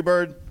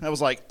Freebird, that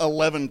was like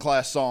 11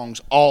 class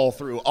songs all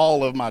through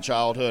all of my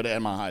childhood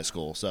and my high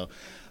school. So,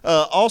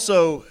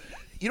 also,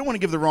 you don't want to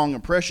give the wrong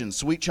impression.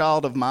 Sweet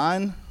Child of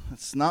Mine,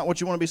 that's not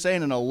what you want to be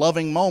saying in a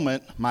loving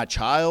moment. My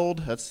child,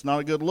 that's not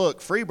a good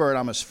look. Freebird,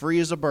 I'm as free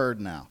as a bird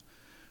now.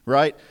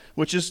 Right?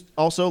 Which is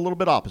also a little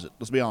bit opposite,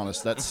 let's be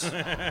honest. That's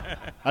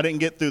I didn't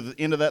get through the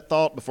end of that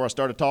thought before I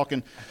started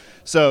talking.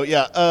 So,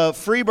 yeah,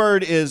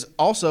 Freebird is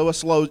also a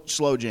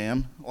slow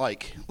jam.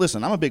 Like,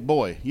 listen, I'm a big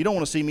boy. You don't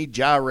want to see me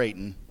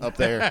gyrating up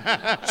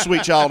there,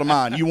 Sweet Child of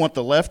Mine. You want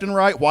the left and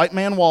right, white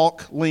man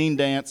walk, lean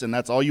dance, and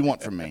that's all you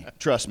want from me.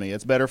 Trust me,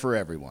 it's better for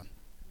everyone.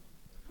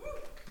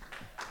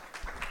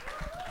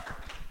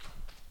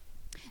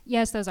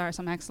 Yes, those are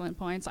some excellent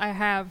points. I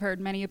have heard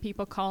many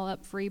people call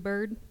up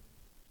Freebird.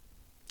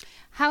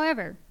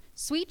 However,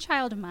 Sweet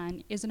Child of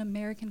Mine is an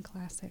American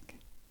classic.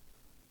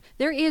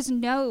 There is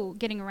no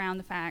getting around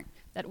the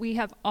fact that we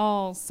have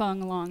all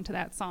sung along to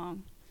that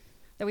song,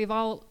 that we've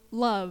all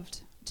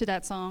loved to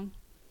that song,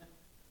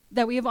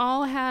 that we have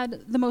all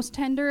had the most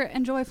tender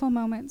and joyful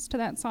moments to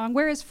that song,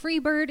 whereas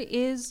Freebird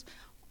is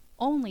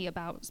only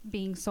about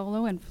being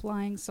solo and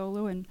flying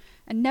solo and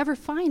never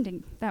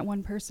finding that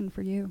one person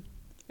for you.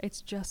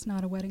 It's just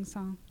not a wedding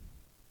song,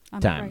 I'm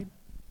afraid.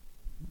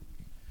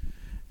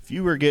 If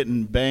you were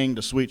getting banged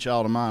to Sweet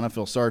Child of Mine, I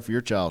feel sorry for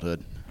your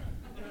childhood.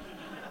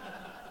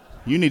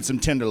 You need some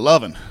tender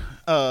loving.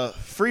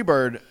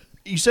 Freebird,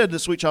 you said that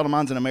Sweet Child of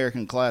Mine's an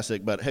American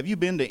classic, but have you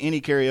been to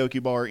any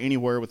karaoke bar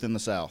anywhere within the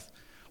South?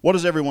 What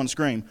does everyone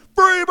scream?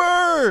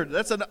 Freebird!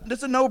 That's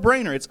a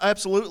no-brainer. It's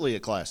absolutely a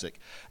classic.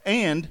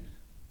 And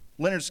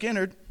Leonard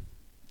Skinner,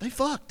 they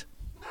fucked.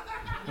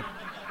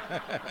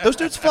 Those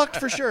dudes fucked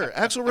for sure.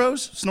 Axl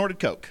Rose snorted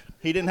coke.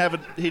 He didn't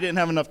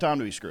have enough time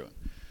to be screwing.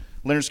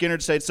 Leonard Skinner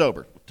stayed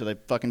sober till they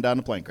fucking died in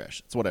a plane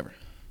crash. It's whatever.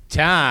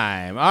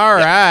 Time. All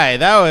right.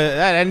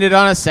 That ended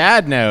on a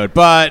sad note,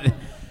 but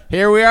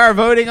here we are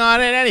voting on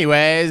it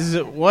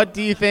anyways. What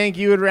do you think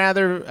you would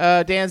rather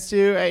dance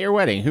to at your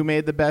wedding? Who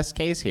made the best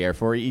case here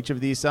for each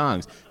of these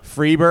songs?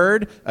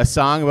 Freebird, a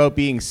song about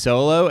being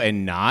solo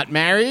and not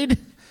married?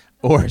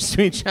 Or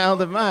Sweet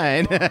Child of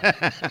Mine?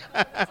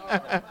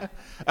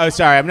 Oh,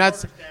 sorry.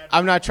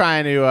 I'm not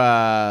trying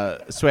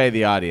to sway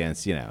the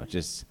audience. You know,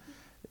 just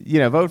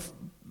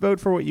vote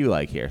for what you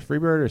like here.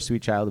 Freebird or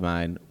Sweet Child of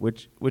Mine?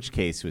 Which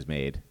case was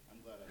made?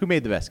 Who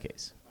made the best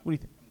case? What do you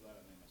think?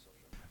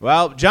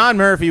 Well, John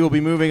Murphy will be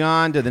moving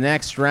on to the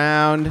next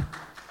round.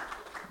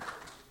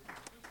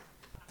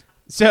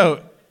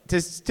 So,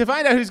 to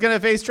find out who's going to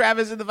face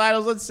Travis in the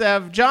finals, let's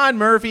have John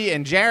Murphy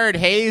and Jared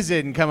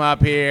Hazen come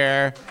up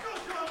here,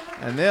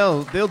 and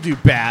they'll do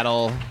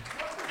battle.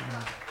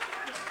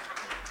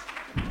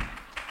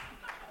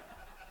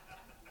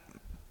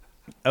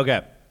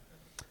 Okay.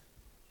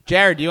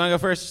 Jared, do you want to go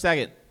first or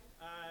second?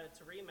 It's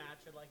a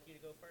rematch. I'd like you to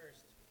go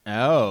first.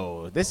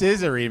 Oh, this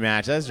is a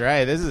rematch. That's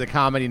right. This is a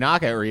comedy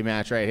knockout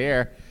rematch right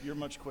here. You're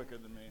much quicker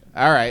than me.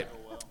 All right.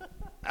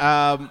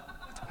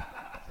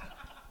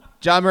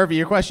 John Murphy,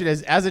 your question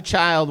is, as a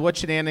child, what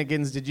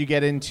shenanigans did you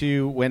get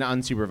into when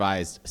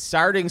unsupervised?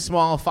 Starting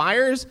small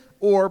fires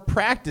or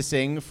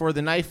practicing for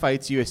the knife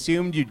fights you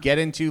assumed you'd get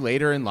into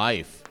later in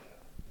life?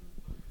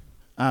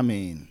 I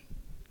mean,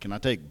 can I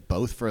take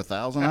both for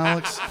 1,000,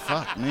 Alex?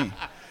 Fuck me.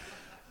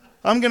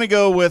 I'm going to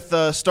go with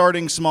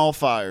starting small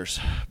fires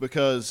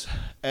because,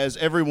 as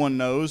everyone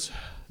knows,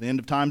 the end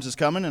of times is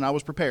coming, and I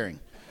was preparing.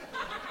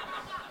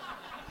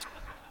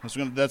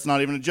 That's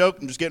not even a joke.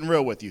 I'm just getting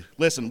real with you.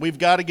 Listen, we've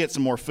got to get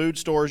some more food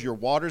stores. Your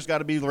water's got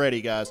to be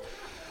ready, guys.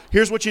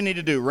 Here's what you need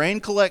to do. Rain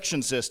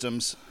collection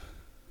systems.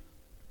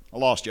 I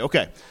lost you.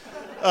 Okay.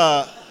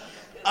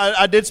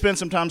 I did spend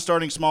some time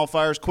starting small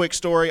fires. Quick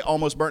story,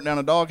 almost burnt down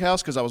a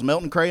doghouse because I was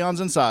melting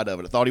crayons inside of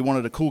it. I thought he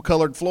wanted a cool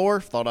colored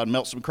floor. Thought I'd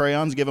melt some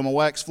crayons, give him a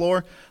wax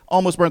floor.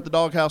 Almost burnt the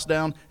doghouse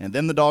down, and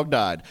then the dog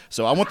died.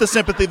 So I want the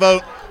sympathy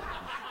vote.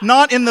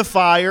 Not in the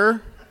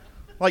fire,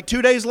 like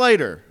 2 days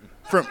later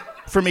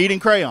from eating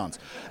crayons.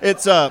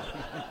 It's, that's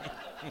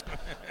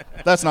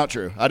not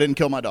true. I didn't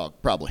kill my dog,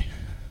 probably.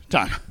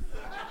 Time.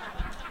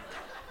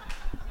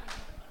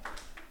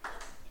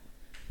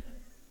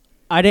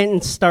 I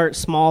didn't start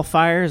small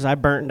fires. I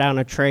burnt down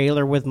a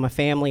trailer with my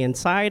family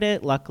inside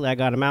it. Luckily, I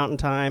got them out in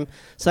time.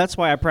 So that's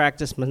why I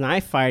practiced my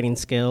knife fighting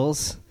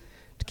skills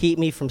to keep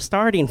me from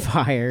starting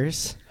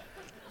fires.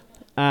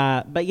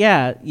 But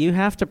yeah, you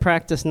have to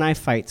practice knife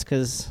fights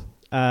because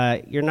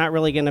you're not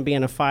really going to be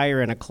in a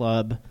fire in a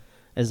club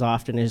as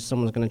often as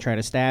someone's going to try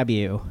to stab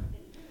you.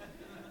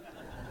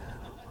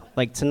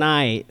 Like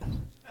tonight,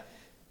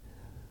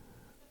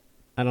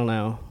 I don't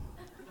know.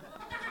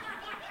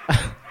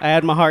 I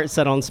had my heart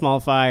set on small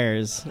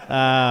fires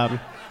because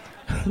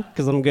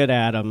I'm good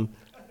at them.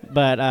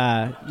 But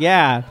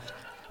yeah,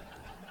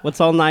 let's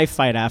all knife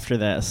fight after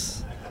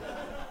this.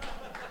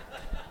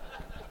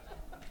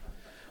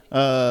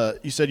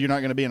 You said you're not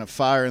going to be in a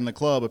fire in the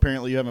club.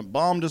 Apparently you haven't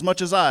bombed as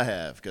much as I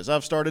have, because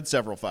I've started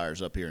several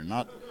fires up here,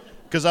 not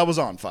because I was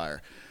on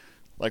fire.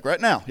 Like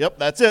right now. Yep,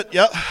 that's it.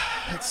 Yep.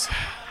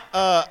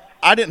 I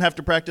didn't have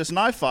to practice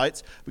knife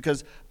fights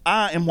because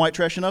I am white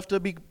trash enough to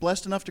be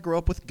blessed enough to grow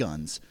up with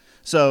guns.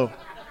 So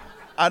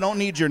I don't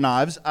need your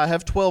knives. I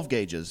have 12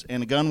 gauges,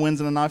 and a gun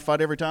wins in a knife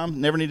fight every time.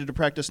 Never needed to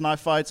practice knife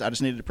fights. I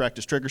just needed to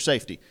practice trigger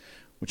safety,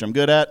 which I'm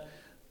good at.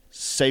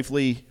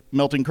 Safely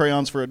melting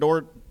crayons for a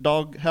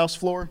dog house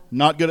floor,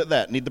 not good at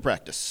that. Need the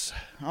practice.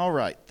 All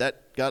right,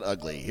 that got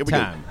ugly. Here we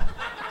Time. go.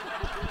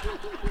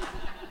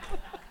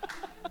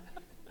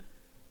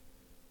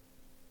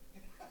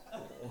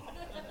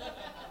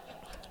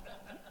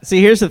 See,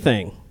 here's the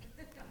thing.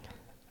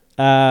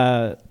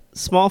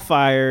 Small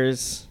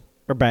fires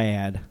are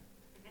bad.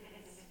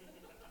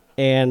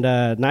 And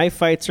knife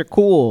fights are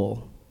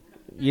cool.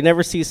 You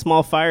never see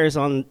small fires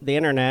on the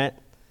internet.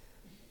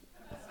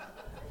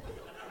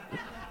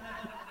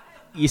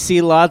 You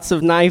see lots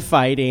of knife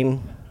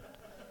fighting.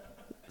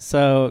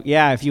 So,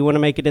 yeah, if you want to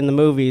make it in the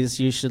movies,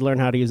 you should learn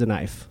how to use a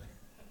knife.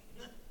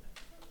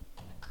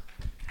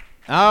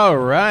 All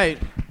right.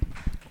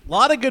 A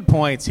lot of good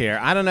points here.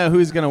 I don't know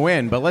who's going to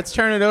win, but let's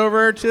turn it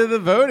over to the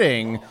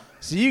voting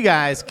so you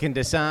guys can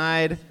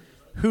decide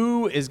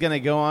who is going to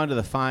go on to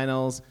the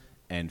finals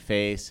and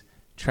face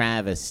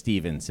Travis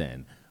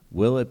Stevenson.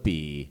 Will it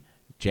be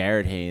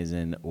Jared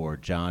Hazen or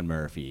John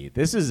Murphy?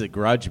 This is a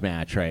grudge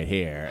match right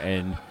here,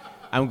 and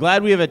I'm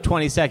glad we have a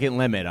 20-second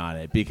limit on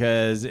it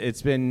because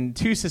it's been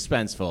too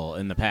suspenseful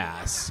in the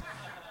past.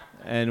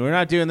 And we're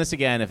not doing this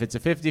again. If it's a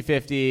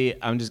 50-50,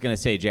 I'm just going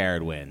to say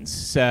Jared wins.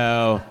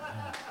 So,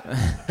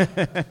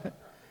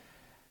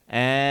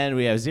 and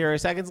we have 0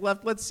 seconds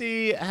left. Let's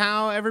see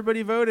how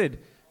everybody voted.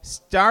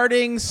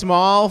 Starting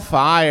small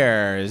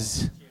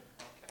fires.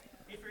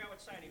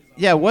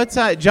 Yeah, what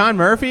side? John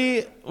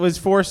Murphy was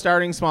for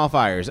starting small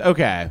fires.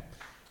 Okay.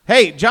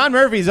 Hey, John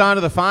Murphy's on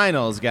to the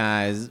finals,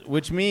 guys,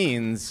 which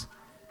means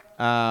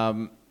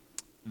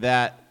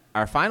that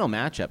our final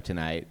matchup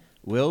tonight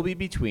will be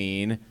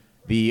between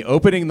the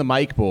Opening the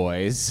Mic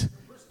boys,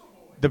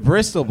 the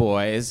Bristol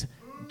boys,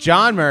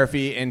 John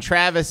Murphy, and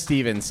Travis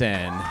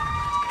Stevenson.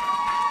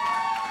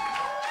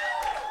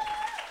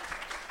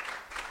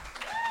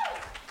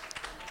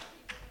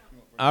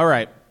 All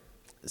right.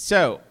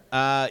 So,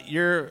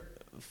 your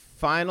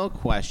final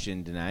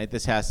question tonight,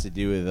 this has to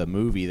do with a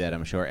movie that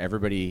I'm sure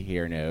everybody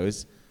here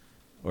knows,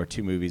 or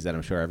two movies that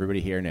I'm sure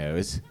everybody here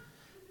knows.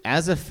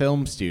 As a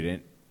film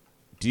student,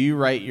 do you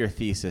write your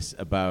thesis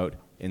about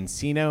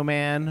Encino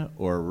Man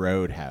or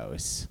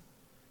Roadhouse?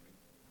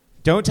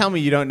 Don't tell me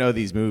you don't know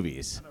these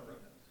movies.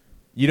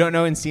 You don't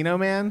know Encino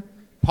Man?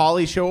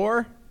 Pauly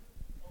Shore?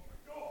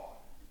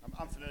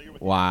 I'm familiar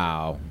with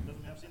Wow.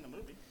 Doesn't have seen the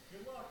movie.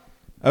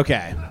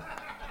 Okay.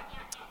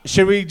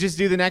 Should we just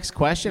do the next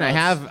question? No,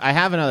 I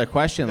have another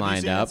question Have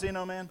lined you up. seen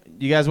Encino Man?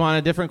 You guys want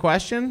a different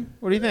question?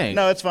 What do you think?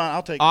 No, it's fine.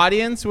 I'll take it.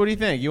 Audience, what do you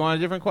think? You want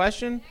a different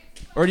question?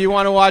 Or do you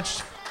want to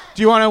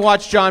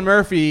watch John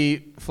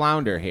Murphy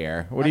flounder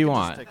here? What do you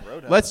want? take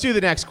Roadhouse. Let's do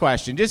the next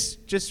question.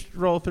 Just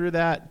roll through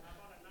that.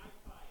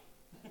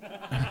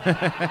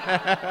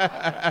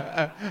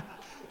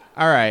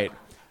 All right.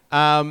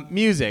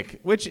 Music.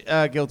 Which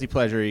guilty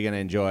pleasure are you going to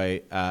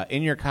enjoy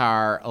in your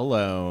car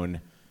alone?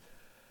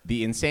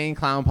 The Insane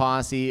Clown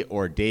Posse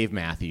or Dave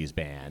Matthews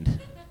Band?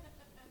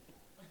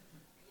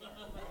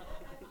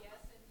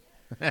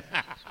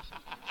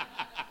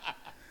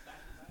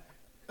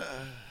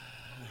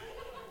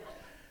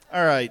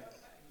 All right.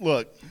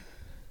 Look,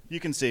 you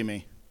can see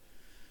me.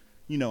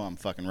 You know I'm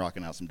fucking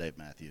rocking out some Dave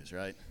Matthews,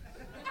 right?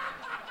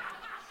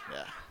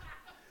 Yeah.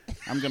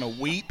 I'm going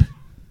to weep.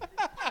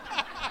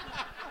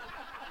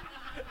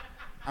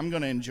 I'm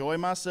going to enjoy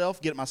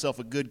myself, get myself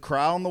a good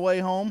cry on the way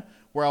home,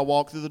 where I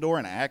walk through the door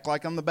and act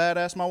like I'm the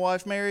badass my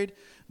wife married,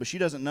 but she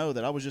doesn't know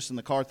that I was just in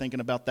the car thinking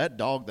about that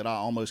dog that I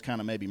almost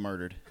kind of maybe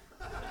murdered.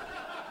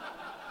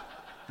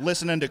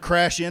 Listening to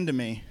Crash Into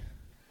Me.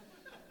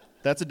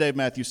 That's a Dave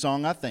Matthews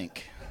song, I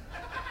think.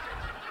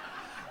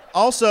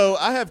 Also,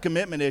 I have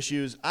commitment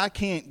issues. I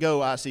can't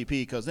go ICP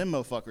because them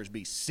motherfuckers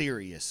be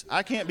serious.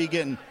 I can't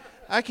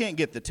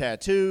get the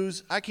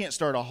tattoos. I can't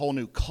start a whole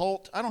new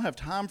cult. I don't have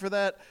time for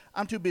that.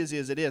 I'm too busy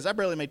as it is. I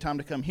barely made time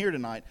to come here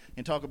tonight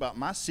and talk about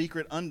my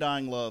secret,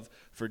 undying love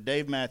for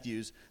Dave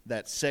Matthews,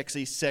 that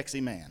sexy,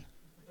 sexy man.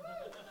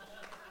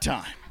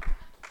 Time.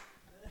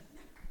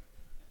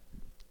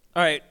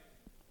 All right.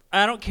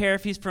 I don't care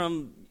if he's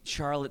from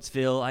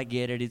Charlottesville. I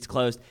get it. It's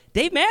close.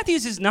 Dave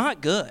Matthews is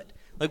not good.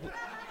 Like,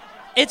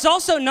 it's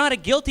also not a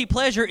guilty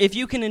pleasure if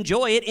you can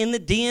enjoy it in the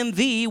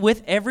DMV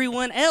with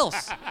everyone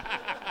else.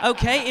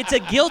 Okay, it's a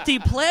guilty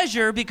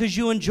pleasure because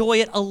you enjoy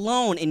it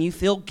alone and you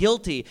feel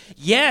guilty.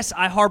 Yes,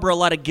 I harbor a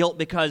lot of guilt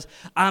because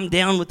I'm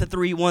down with the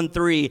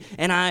 313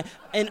 and I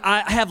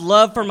have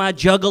love for my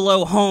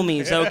juggalo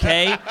homies,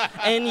 okay?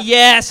 And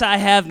yes, I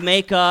have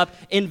makeup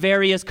in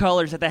various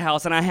colors at the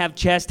house and I have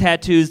chest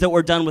tattoos that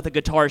were done with a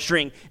guitar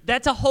string.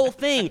 That's a whole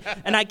thing,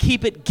 and I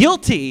keep it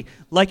guilty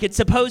like it's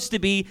supposed to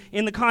be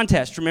in the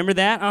contest. Remember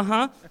that?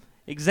 Uh-huh.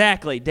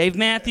 Exactly. Dave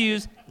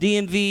Matthews,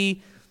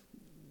 DMV,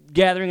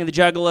 Gathering of the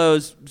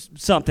Juggalos,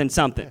 something.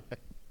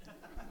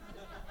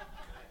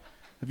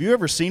 Have you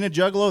ever seen a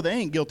juggalo? They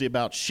ain't guilty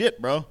about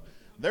shit, bro.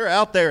 They're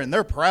out there and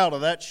they're proud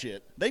of that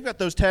shit. They've got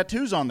those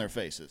tattoos on their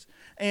faces.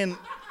 And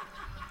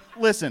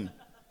listen,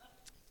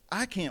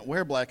 I can't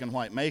wear black and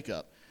white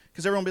makeup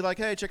because everyone will be like,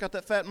 hey, check out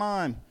that fat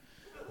mime.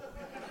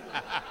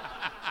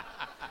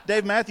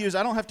 Dave Matthews,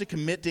 I don't have to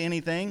commit to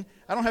anything.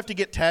 I don't have to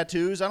get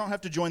tattoos. I don't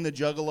have to join the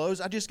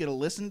juggalos. I just get to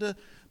listen to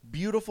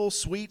beautiful,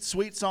 sweet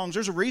songs.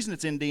 There's a reason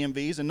it's in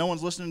DMVs and no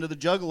one's listening to the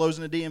juggalos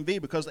in the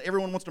DMV because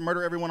everyone wants to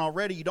murder everyone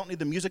already. You don't need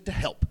the music to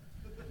help.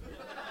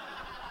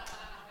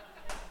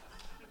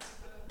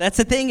 That's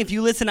the thing. If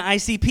you listen to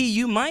ICP,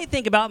 you might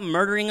think about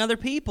murdering other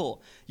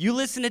people. You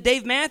listen to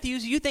Dave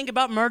Matthews, you think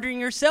about murdering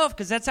yourself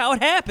because that's how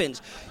it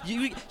happens.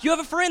 You have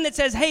a friend that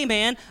says, hey,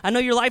 man, I know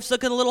your life's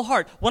looking a little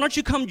hard. Why don't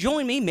you come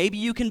join me? Maybe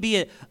you can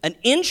be an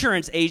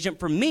insurance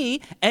agent for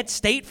me at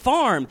State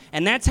Farm.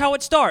 And that's how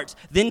it starts.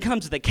 Then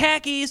comes the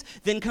khakis,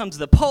 then comes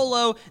the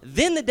polo,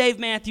 then the Dave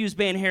Matthews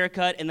Band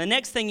haircut, and the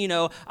next thing you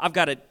know, I've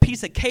got a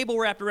piece of cable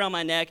wrapped around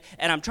my neck,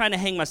 and I'm trying to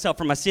hang myself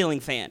from my ceiling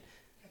fan.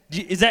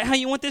 Is that how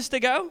you want this to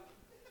go?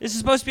 This is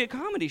supposed to be a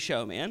comedy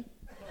show, man.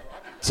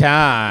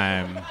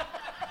 Time.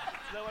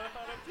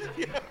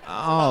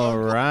 All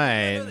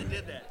right. I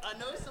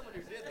know someone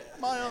who did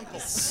that. My uncle.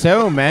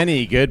 So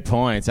many good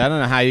points. I don't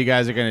know how you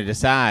guys are going to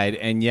decide,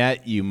 and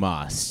yet you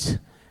must.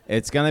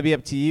 It's going to be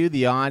up to you,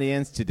 the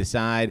audience, to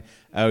decide.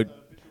 Oh,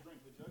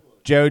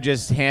 Joe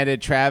just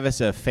handed Travis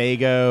a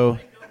Faygo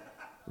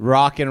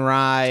Rock and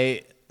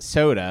Rye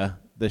soda,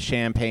 the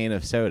champagne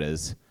of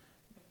sodas,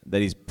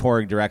 that he's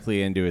pouring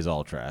directly into his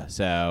Ultra.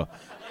 So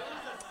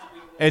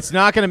it's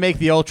not going to make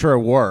the Ultra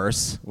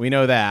worse. We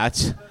know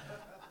that.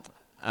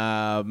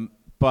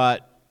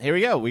 But here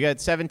we go. We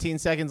got 17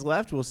 seconds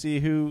left. We'll see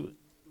who.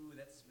 Ooh,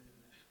 that's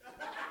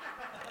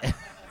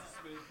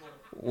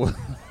smooth.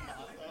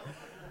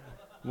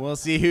 We'll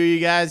see who you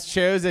guys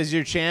chose as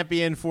your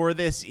champion for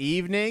this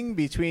evening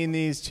between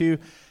these two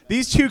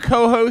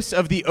co-hosts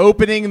of the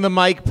Opening the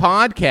Mic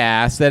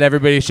podcast that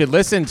everybody should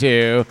listen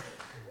to.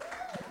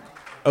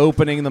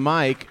 Opening the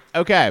Mic.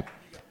 Okay.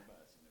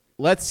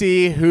 Let's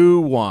see who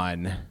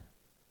won.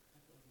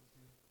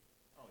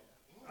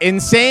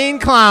 Insane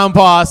Clown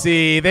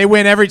Posse. They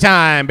win every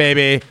time,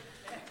 baby.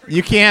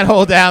 You can't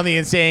hold down the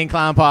Insane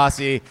Clown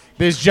Posse.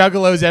 There's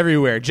juggalos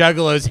everywhere.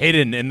 Juggalos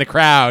hidden in the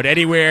crowd.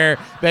 Anywhere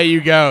that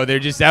you go, they're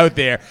just out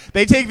there.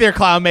 They take their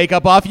clown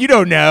makeup off. You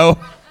don't know.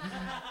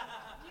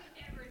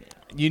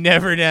 You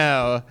never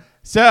know.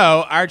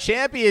 So, our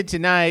champion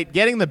tonight,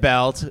 getting the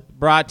belt,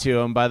 brought to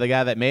him by the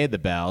guy that made the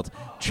belt,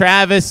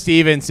 Travis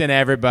Stevenson,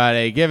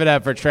 everybody. Give it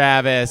up for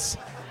Travis.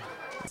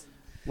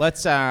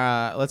 Let's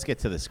get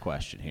to this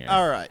question here.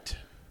 All right.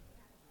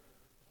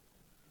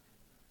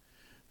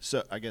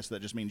 So I guess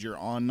that just means you're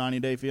on 90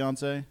 Day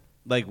Fiancé?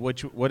 Like,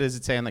 what does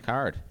it say on the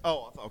card?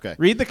 Oh, okay.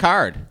 Read the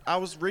card. I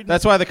was reading.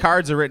 That's why the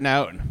cards are written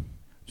out.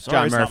 Sorry,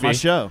 John it's Murphy. not my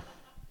show.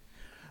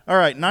 All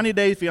right, 90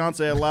 Day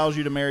Fiancé allows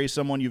you to marry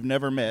someone you've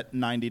never met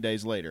 90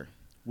 days later.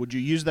 Would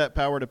you use that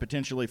power to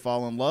potentially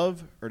fall in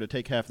love or to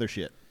take half their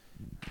shit?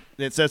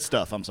 It says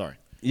stuff. I'm sorry.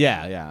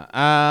 Yeah.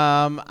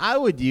 I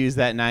would use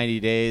that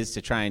 90 days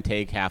to try and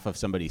take half of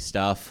somebody's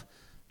stuff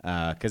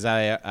because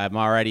I'm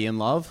already in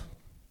love.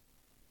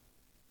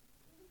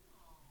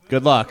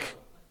 Good luck.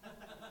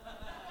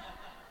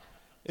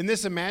 In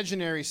this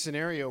imaginary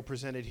scenario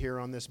presented here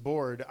on this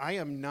board, I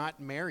am not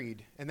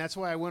married, and that's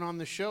why I went on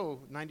the show,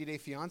 90 Day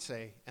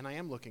Fiancé, and I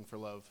am looking for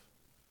love.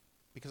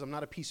 Because I'm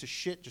not a piece of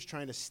shit just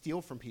trying to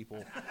steal from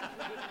people.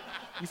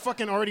 You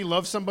fucking already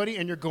love somebody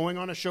and you're going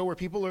on a show where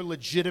people are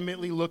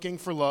legitimately looking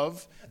for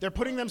love. They're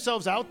putting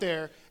themselves out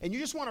there and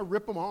you just want to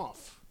rip them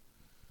off.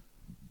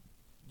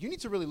 You need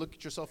to really look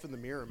at yourself in the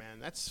mirror, man.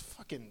 That's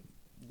fucking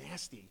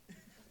nasty.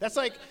 That's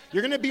like,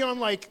 you're going to be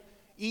on like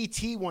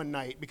E.T. one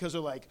night because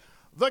they're like,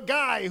 the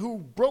guy who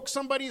broke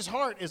somebody's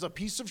heart is a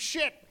piece of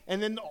shit.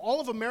 And then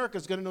all of America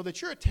is going to know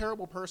that you're a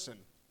terrible person.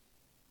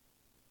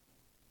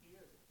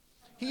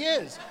 He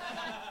is.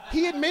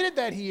 He admitted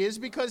that he is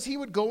because he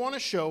would go on a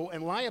show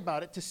and lie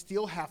about it to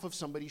steal half of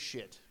somebody's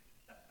shit.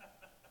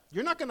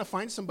 You're not going to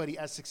find somebody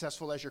as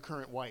successful as your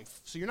current wife,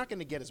 so you're not going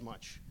to get as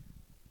much.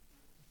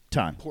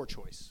 Time. Poor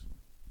choice.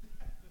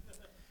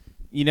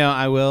 You know,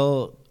 I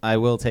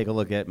will take a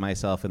look at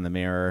myself in the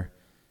mirror.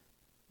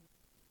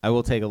 I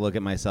will take a look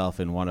at myself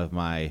in one of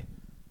my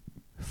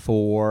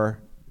 4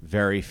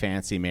 very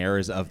fancy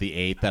mirrors of the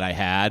 8 that I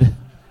had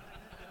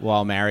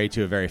while married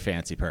to a very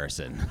fancy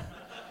person.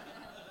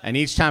 And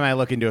each time I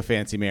look into a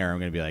fancy mirror, I'm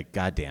going to be like,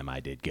 God damn,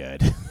 I did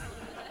good.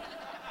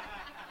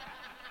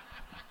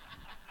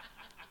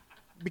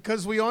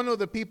 because we all know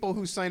the people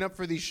who sign up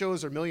for these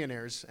shows are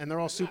millionaires, and they're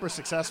all super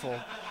successful.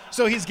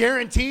 So he's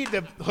guaranteed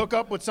to hook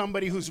up with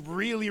somebody who's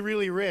really,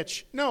 really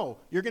rich. No,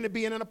 you're going to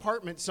be in an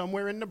apartment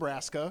somewhere in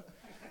Nebraska,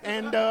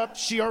 and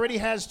she already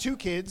has 2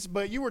 kids,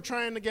 but you were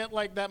trying to get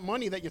like that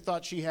money that you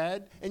thought she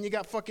had, and you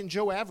got fucking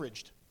Joe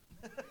averaged.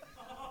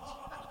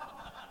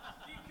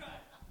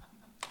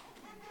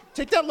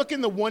 Take that look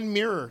in the one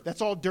mirror.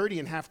 That's all dirty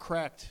and half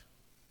cracked.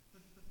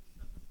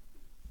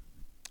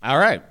 All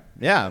right.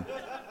 Yeah.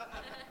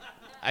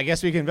 I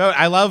guess we can vote.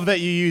 I love that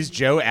you use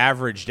Joe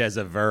averaged as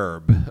a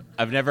verb.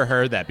 I've never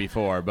heard that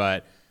before,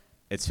 but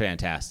it's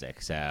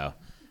fantastic. So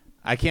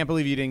I can't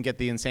believe you didn't get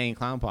the Insane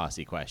Clown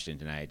Posse question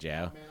tonight,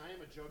 Joe. Man, I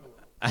am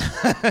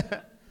a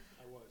juggalo.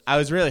 I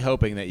was really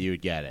hoping that you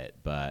would get it,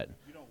 but...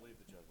 You don't leave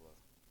the juggalo.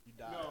 You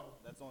die. No.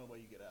 That's the only way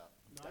you get out.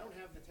 No, I don't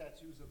have the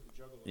tattoos of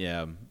the juggalo.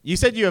 Yeah. You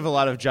said you have a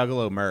lot of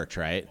Juggalo merch,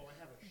 right? Oh, I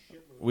have a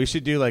shitload. We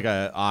should do like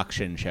an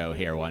auction show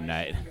here one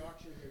night.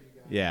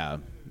 Yeah.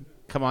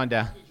 Come on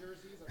down.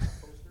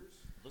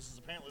 This is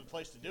apparently the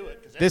place to do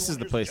it. This is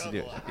the place to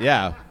do it.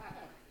 Yeah.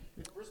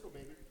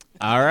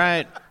 All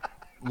right.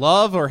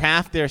 Love or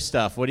half their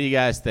stuff? What do you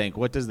guys think?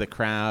 What does the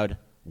crowd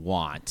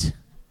want?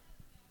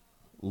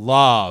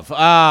 Love.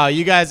 Oh,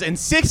 you guys, and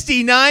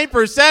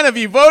 69% of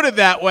you voted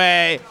that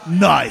way.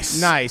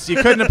 Nice. Nice. You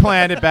couldn't have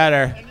planned it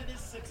better. And it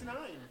is 6-9.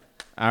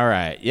 All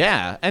right.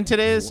 Yeah. And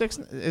today is 6.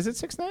 Is it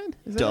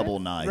 6-9? Double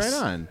nice. Right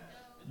on.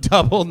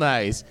 Double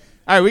nice.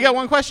 All right, we got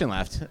one question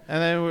left,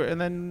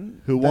 and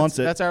then who wants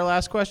it? That's our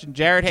last question.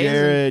 Jared Hazen.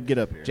 Jared, get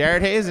up here.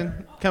 Jared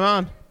Hazen, come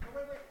on.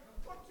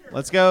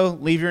 Let's go.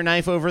 Leave your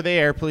knife over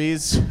there,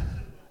 please.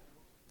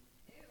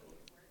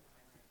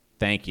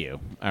 Thank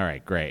you. All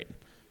right, great.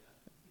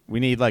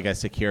 We need like a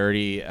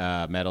security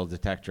metal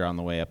detector on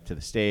the way up to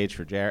the stage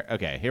for Jared.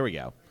 Okay, here we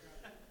go.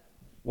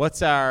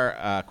 What's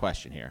our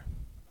question here?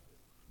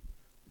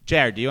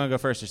 Jared, do you want to go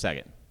first or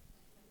second?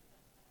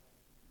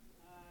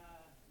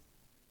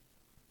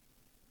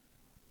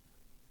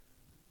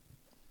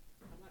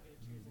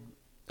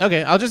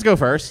 Okay, I'll just go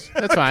first.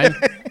 That's fine.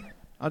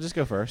 I'll just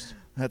go first.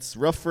 That's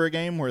rough for a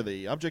game where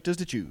the object is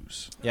to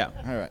choose. Yeah.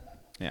 All right.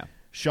 Yeah.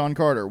 Sean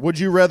Carter, would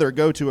you rather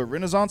go to a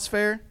Renaissance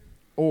fair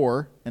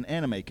or an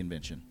anime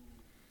convention?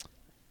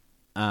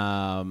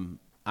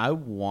 I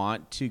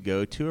want to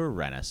go to a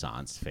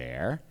Renaissance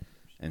fair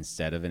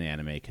instead of an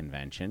anime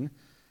convention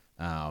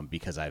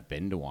because I've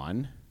been to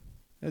one.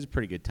 It was a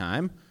pretty good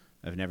time.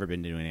 I've never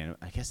been to an anime.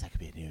 I guess that could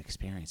be a new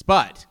experience.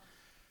 But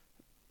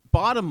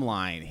bottom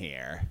line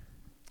here,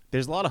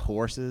 there's a lot of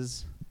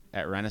horses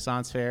at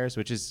Renaissance fairs,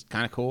 which is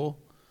kind of cool.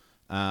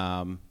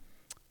 And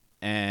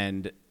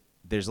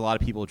there's a lot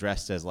of people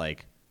dressed as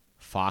like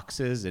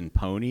foxes and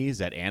ponies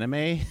at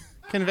anime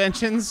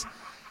conventions.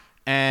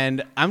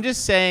 And I'm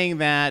just saying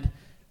that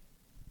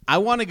I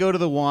want to go to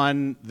the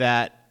one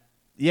that,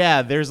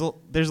 yeah, there's a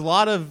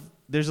lot of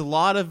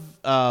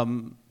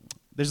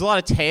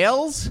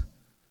tails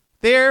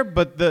there,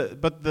 but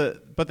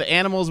the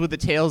animals with the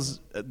tails,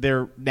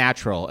 they're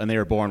natural and they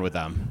were born with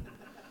them.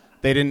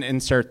 They didn't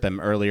insert them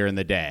earlier in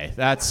the day.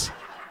 That's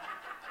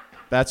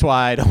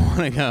why I don't want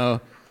to go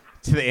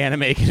to the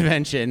anime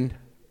convention.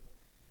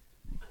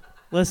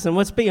 Listen,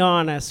 let's be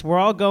honest. We're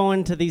all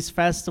going to these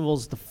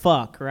festivals to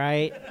fuck,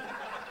 right?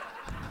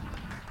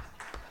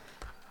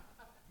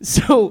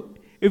 So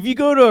if you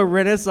go to a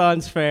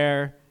Renaissance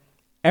fair,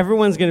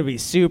 everyone's going to be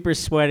super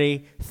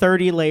sweaty,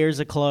 30 layers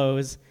of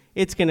clothes.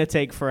 It's going to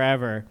take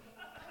forever.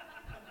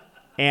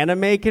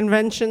 Anime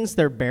conventions,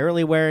 they're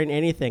barely wearing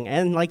anything.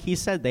 And like he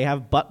said, they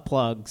have butt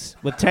plugs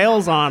with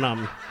tails on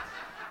them.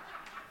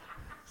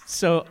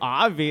 So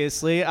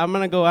obviously, I'm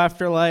going to go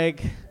after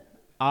like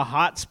a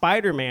hot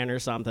Spider-Man or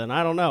something.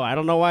 I don't know. I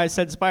don't know why I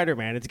said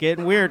Spider-Man. It's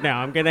getting weird now.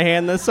 I'm going to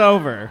hand this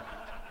over.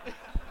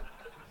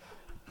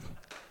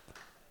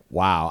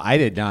 Wow, I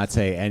did not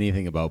say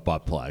anything about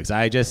butt plugs.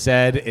 I just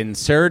said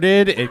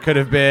inserted. It could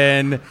have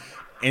been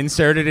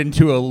inserted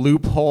into a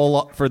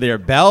loophole for their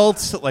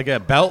belt, like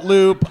a belt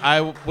loop.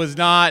 I was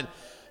not,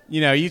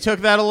 you took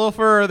that a little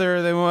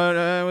further than what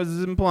I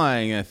was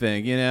implying, I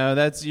think.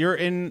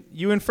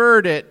 You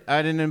inferred it.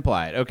 I didn't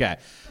imply it. Okay.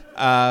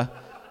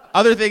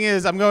 Other thing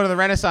is, I'm going to the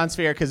Renaissance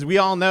Fair because we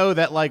all know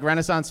that like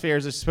Renaissance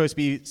fairs are supposed to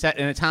be set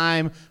in a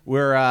time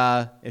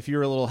where if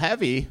you're a little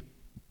heavy,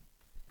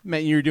 it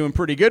meant you were doing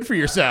pretty good for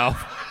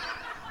yourself.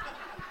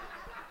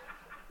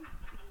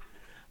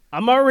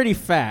 I'm already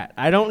fat.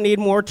 I don't need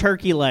more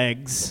turkey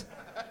legs.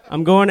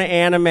 I'm going to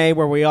anime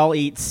where we all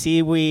eat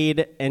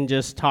seaweed and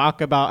just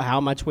talk about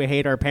how much we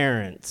hate our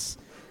parents.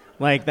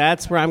 Like,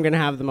 that's where I'm going to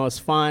have the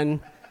most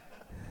fun.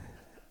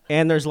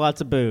 And there's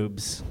lots of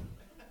boobs.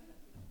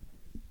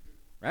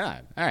 Right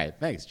on. All right.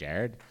 Thanks,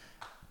 Jared.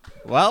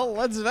 Well,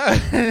 let's vote.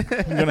 I'm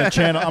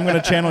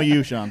gonna channel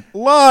you, Sean. A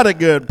lot of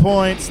good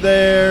points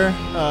there.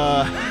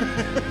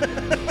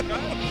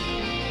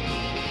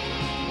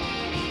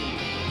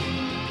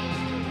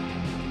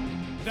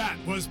 That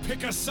was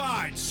Pick a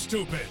Side,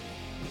 stupid.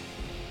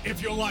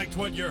 If you liked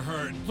what you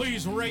heard,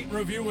 please rate,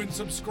 review, and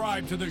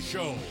subscribe to the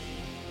show.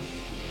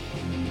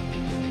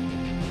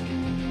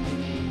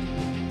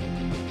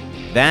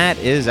 that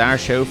is our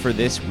show for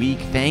this week.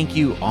 Thank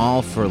you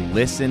all for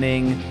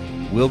listening.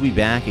 We'll be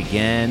back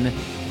again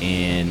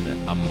in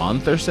a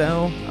month or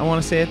so, I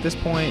want to say at this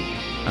point.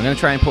 I'm going to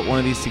try and put one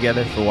of these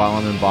together for while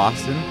I'm in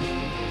Boston.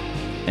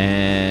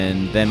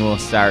 And then we'll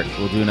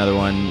do another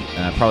one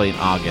probably in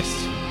August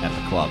at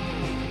the club,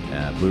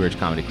 Blue Ridge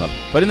Comedy Club.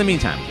 But in the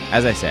meantime,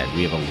 as I said,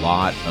 we have a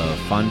lot of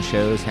fun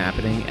shows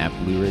happening at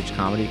Blue Ridge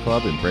Comedy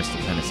Club in Bristol,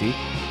 Tennessee.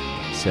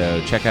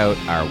 So check out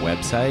our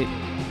website,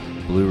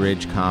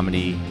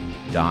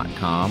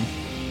 blueridgecomedy.com.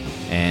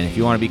 And if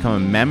you want to become a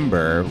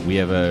member, we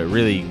have a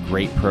really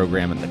great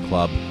program at the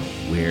club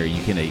where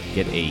you can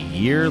get a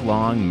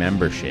year-long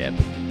membership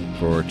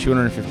for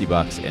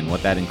 $250. And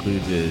what that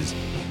includes is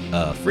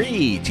a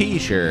free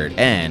t-shirt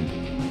and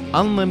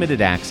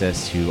unlimited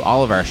access to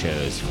all of our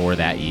shows for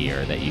that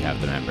year that you have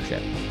the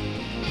membership.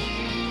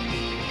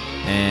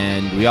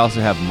 And we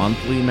also have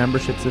monthly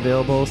memberships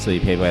available, so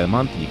you pay by the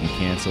month. You can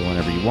cancel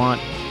whenever you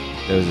want.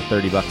 Those are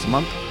 $30 a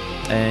month,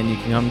 and you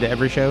can come to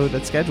every show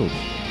that's scheduled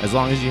as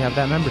long as you have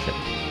that membership.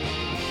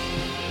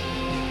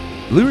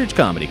 Blue Ridge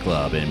Comedy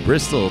Club in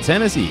Bristol,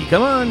 Tennessee.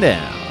 Come on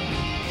down.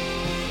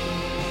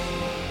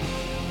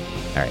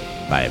 All right,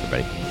 bye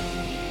everybody.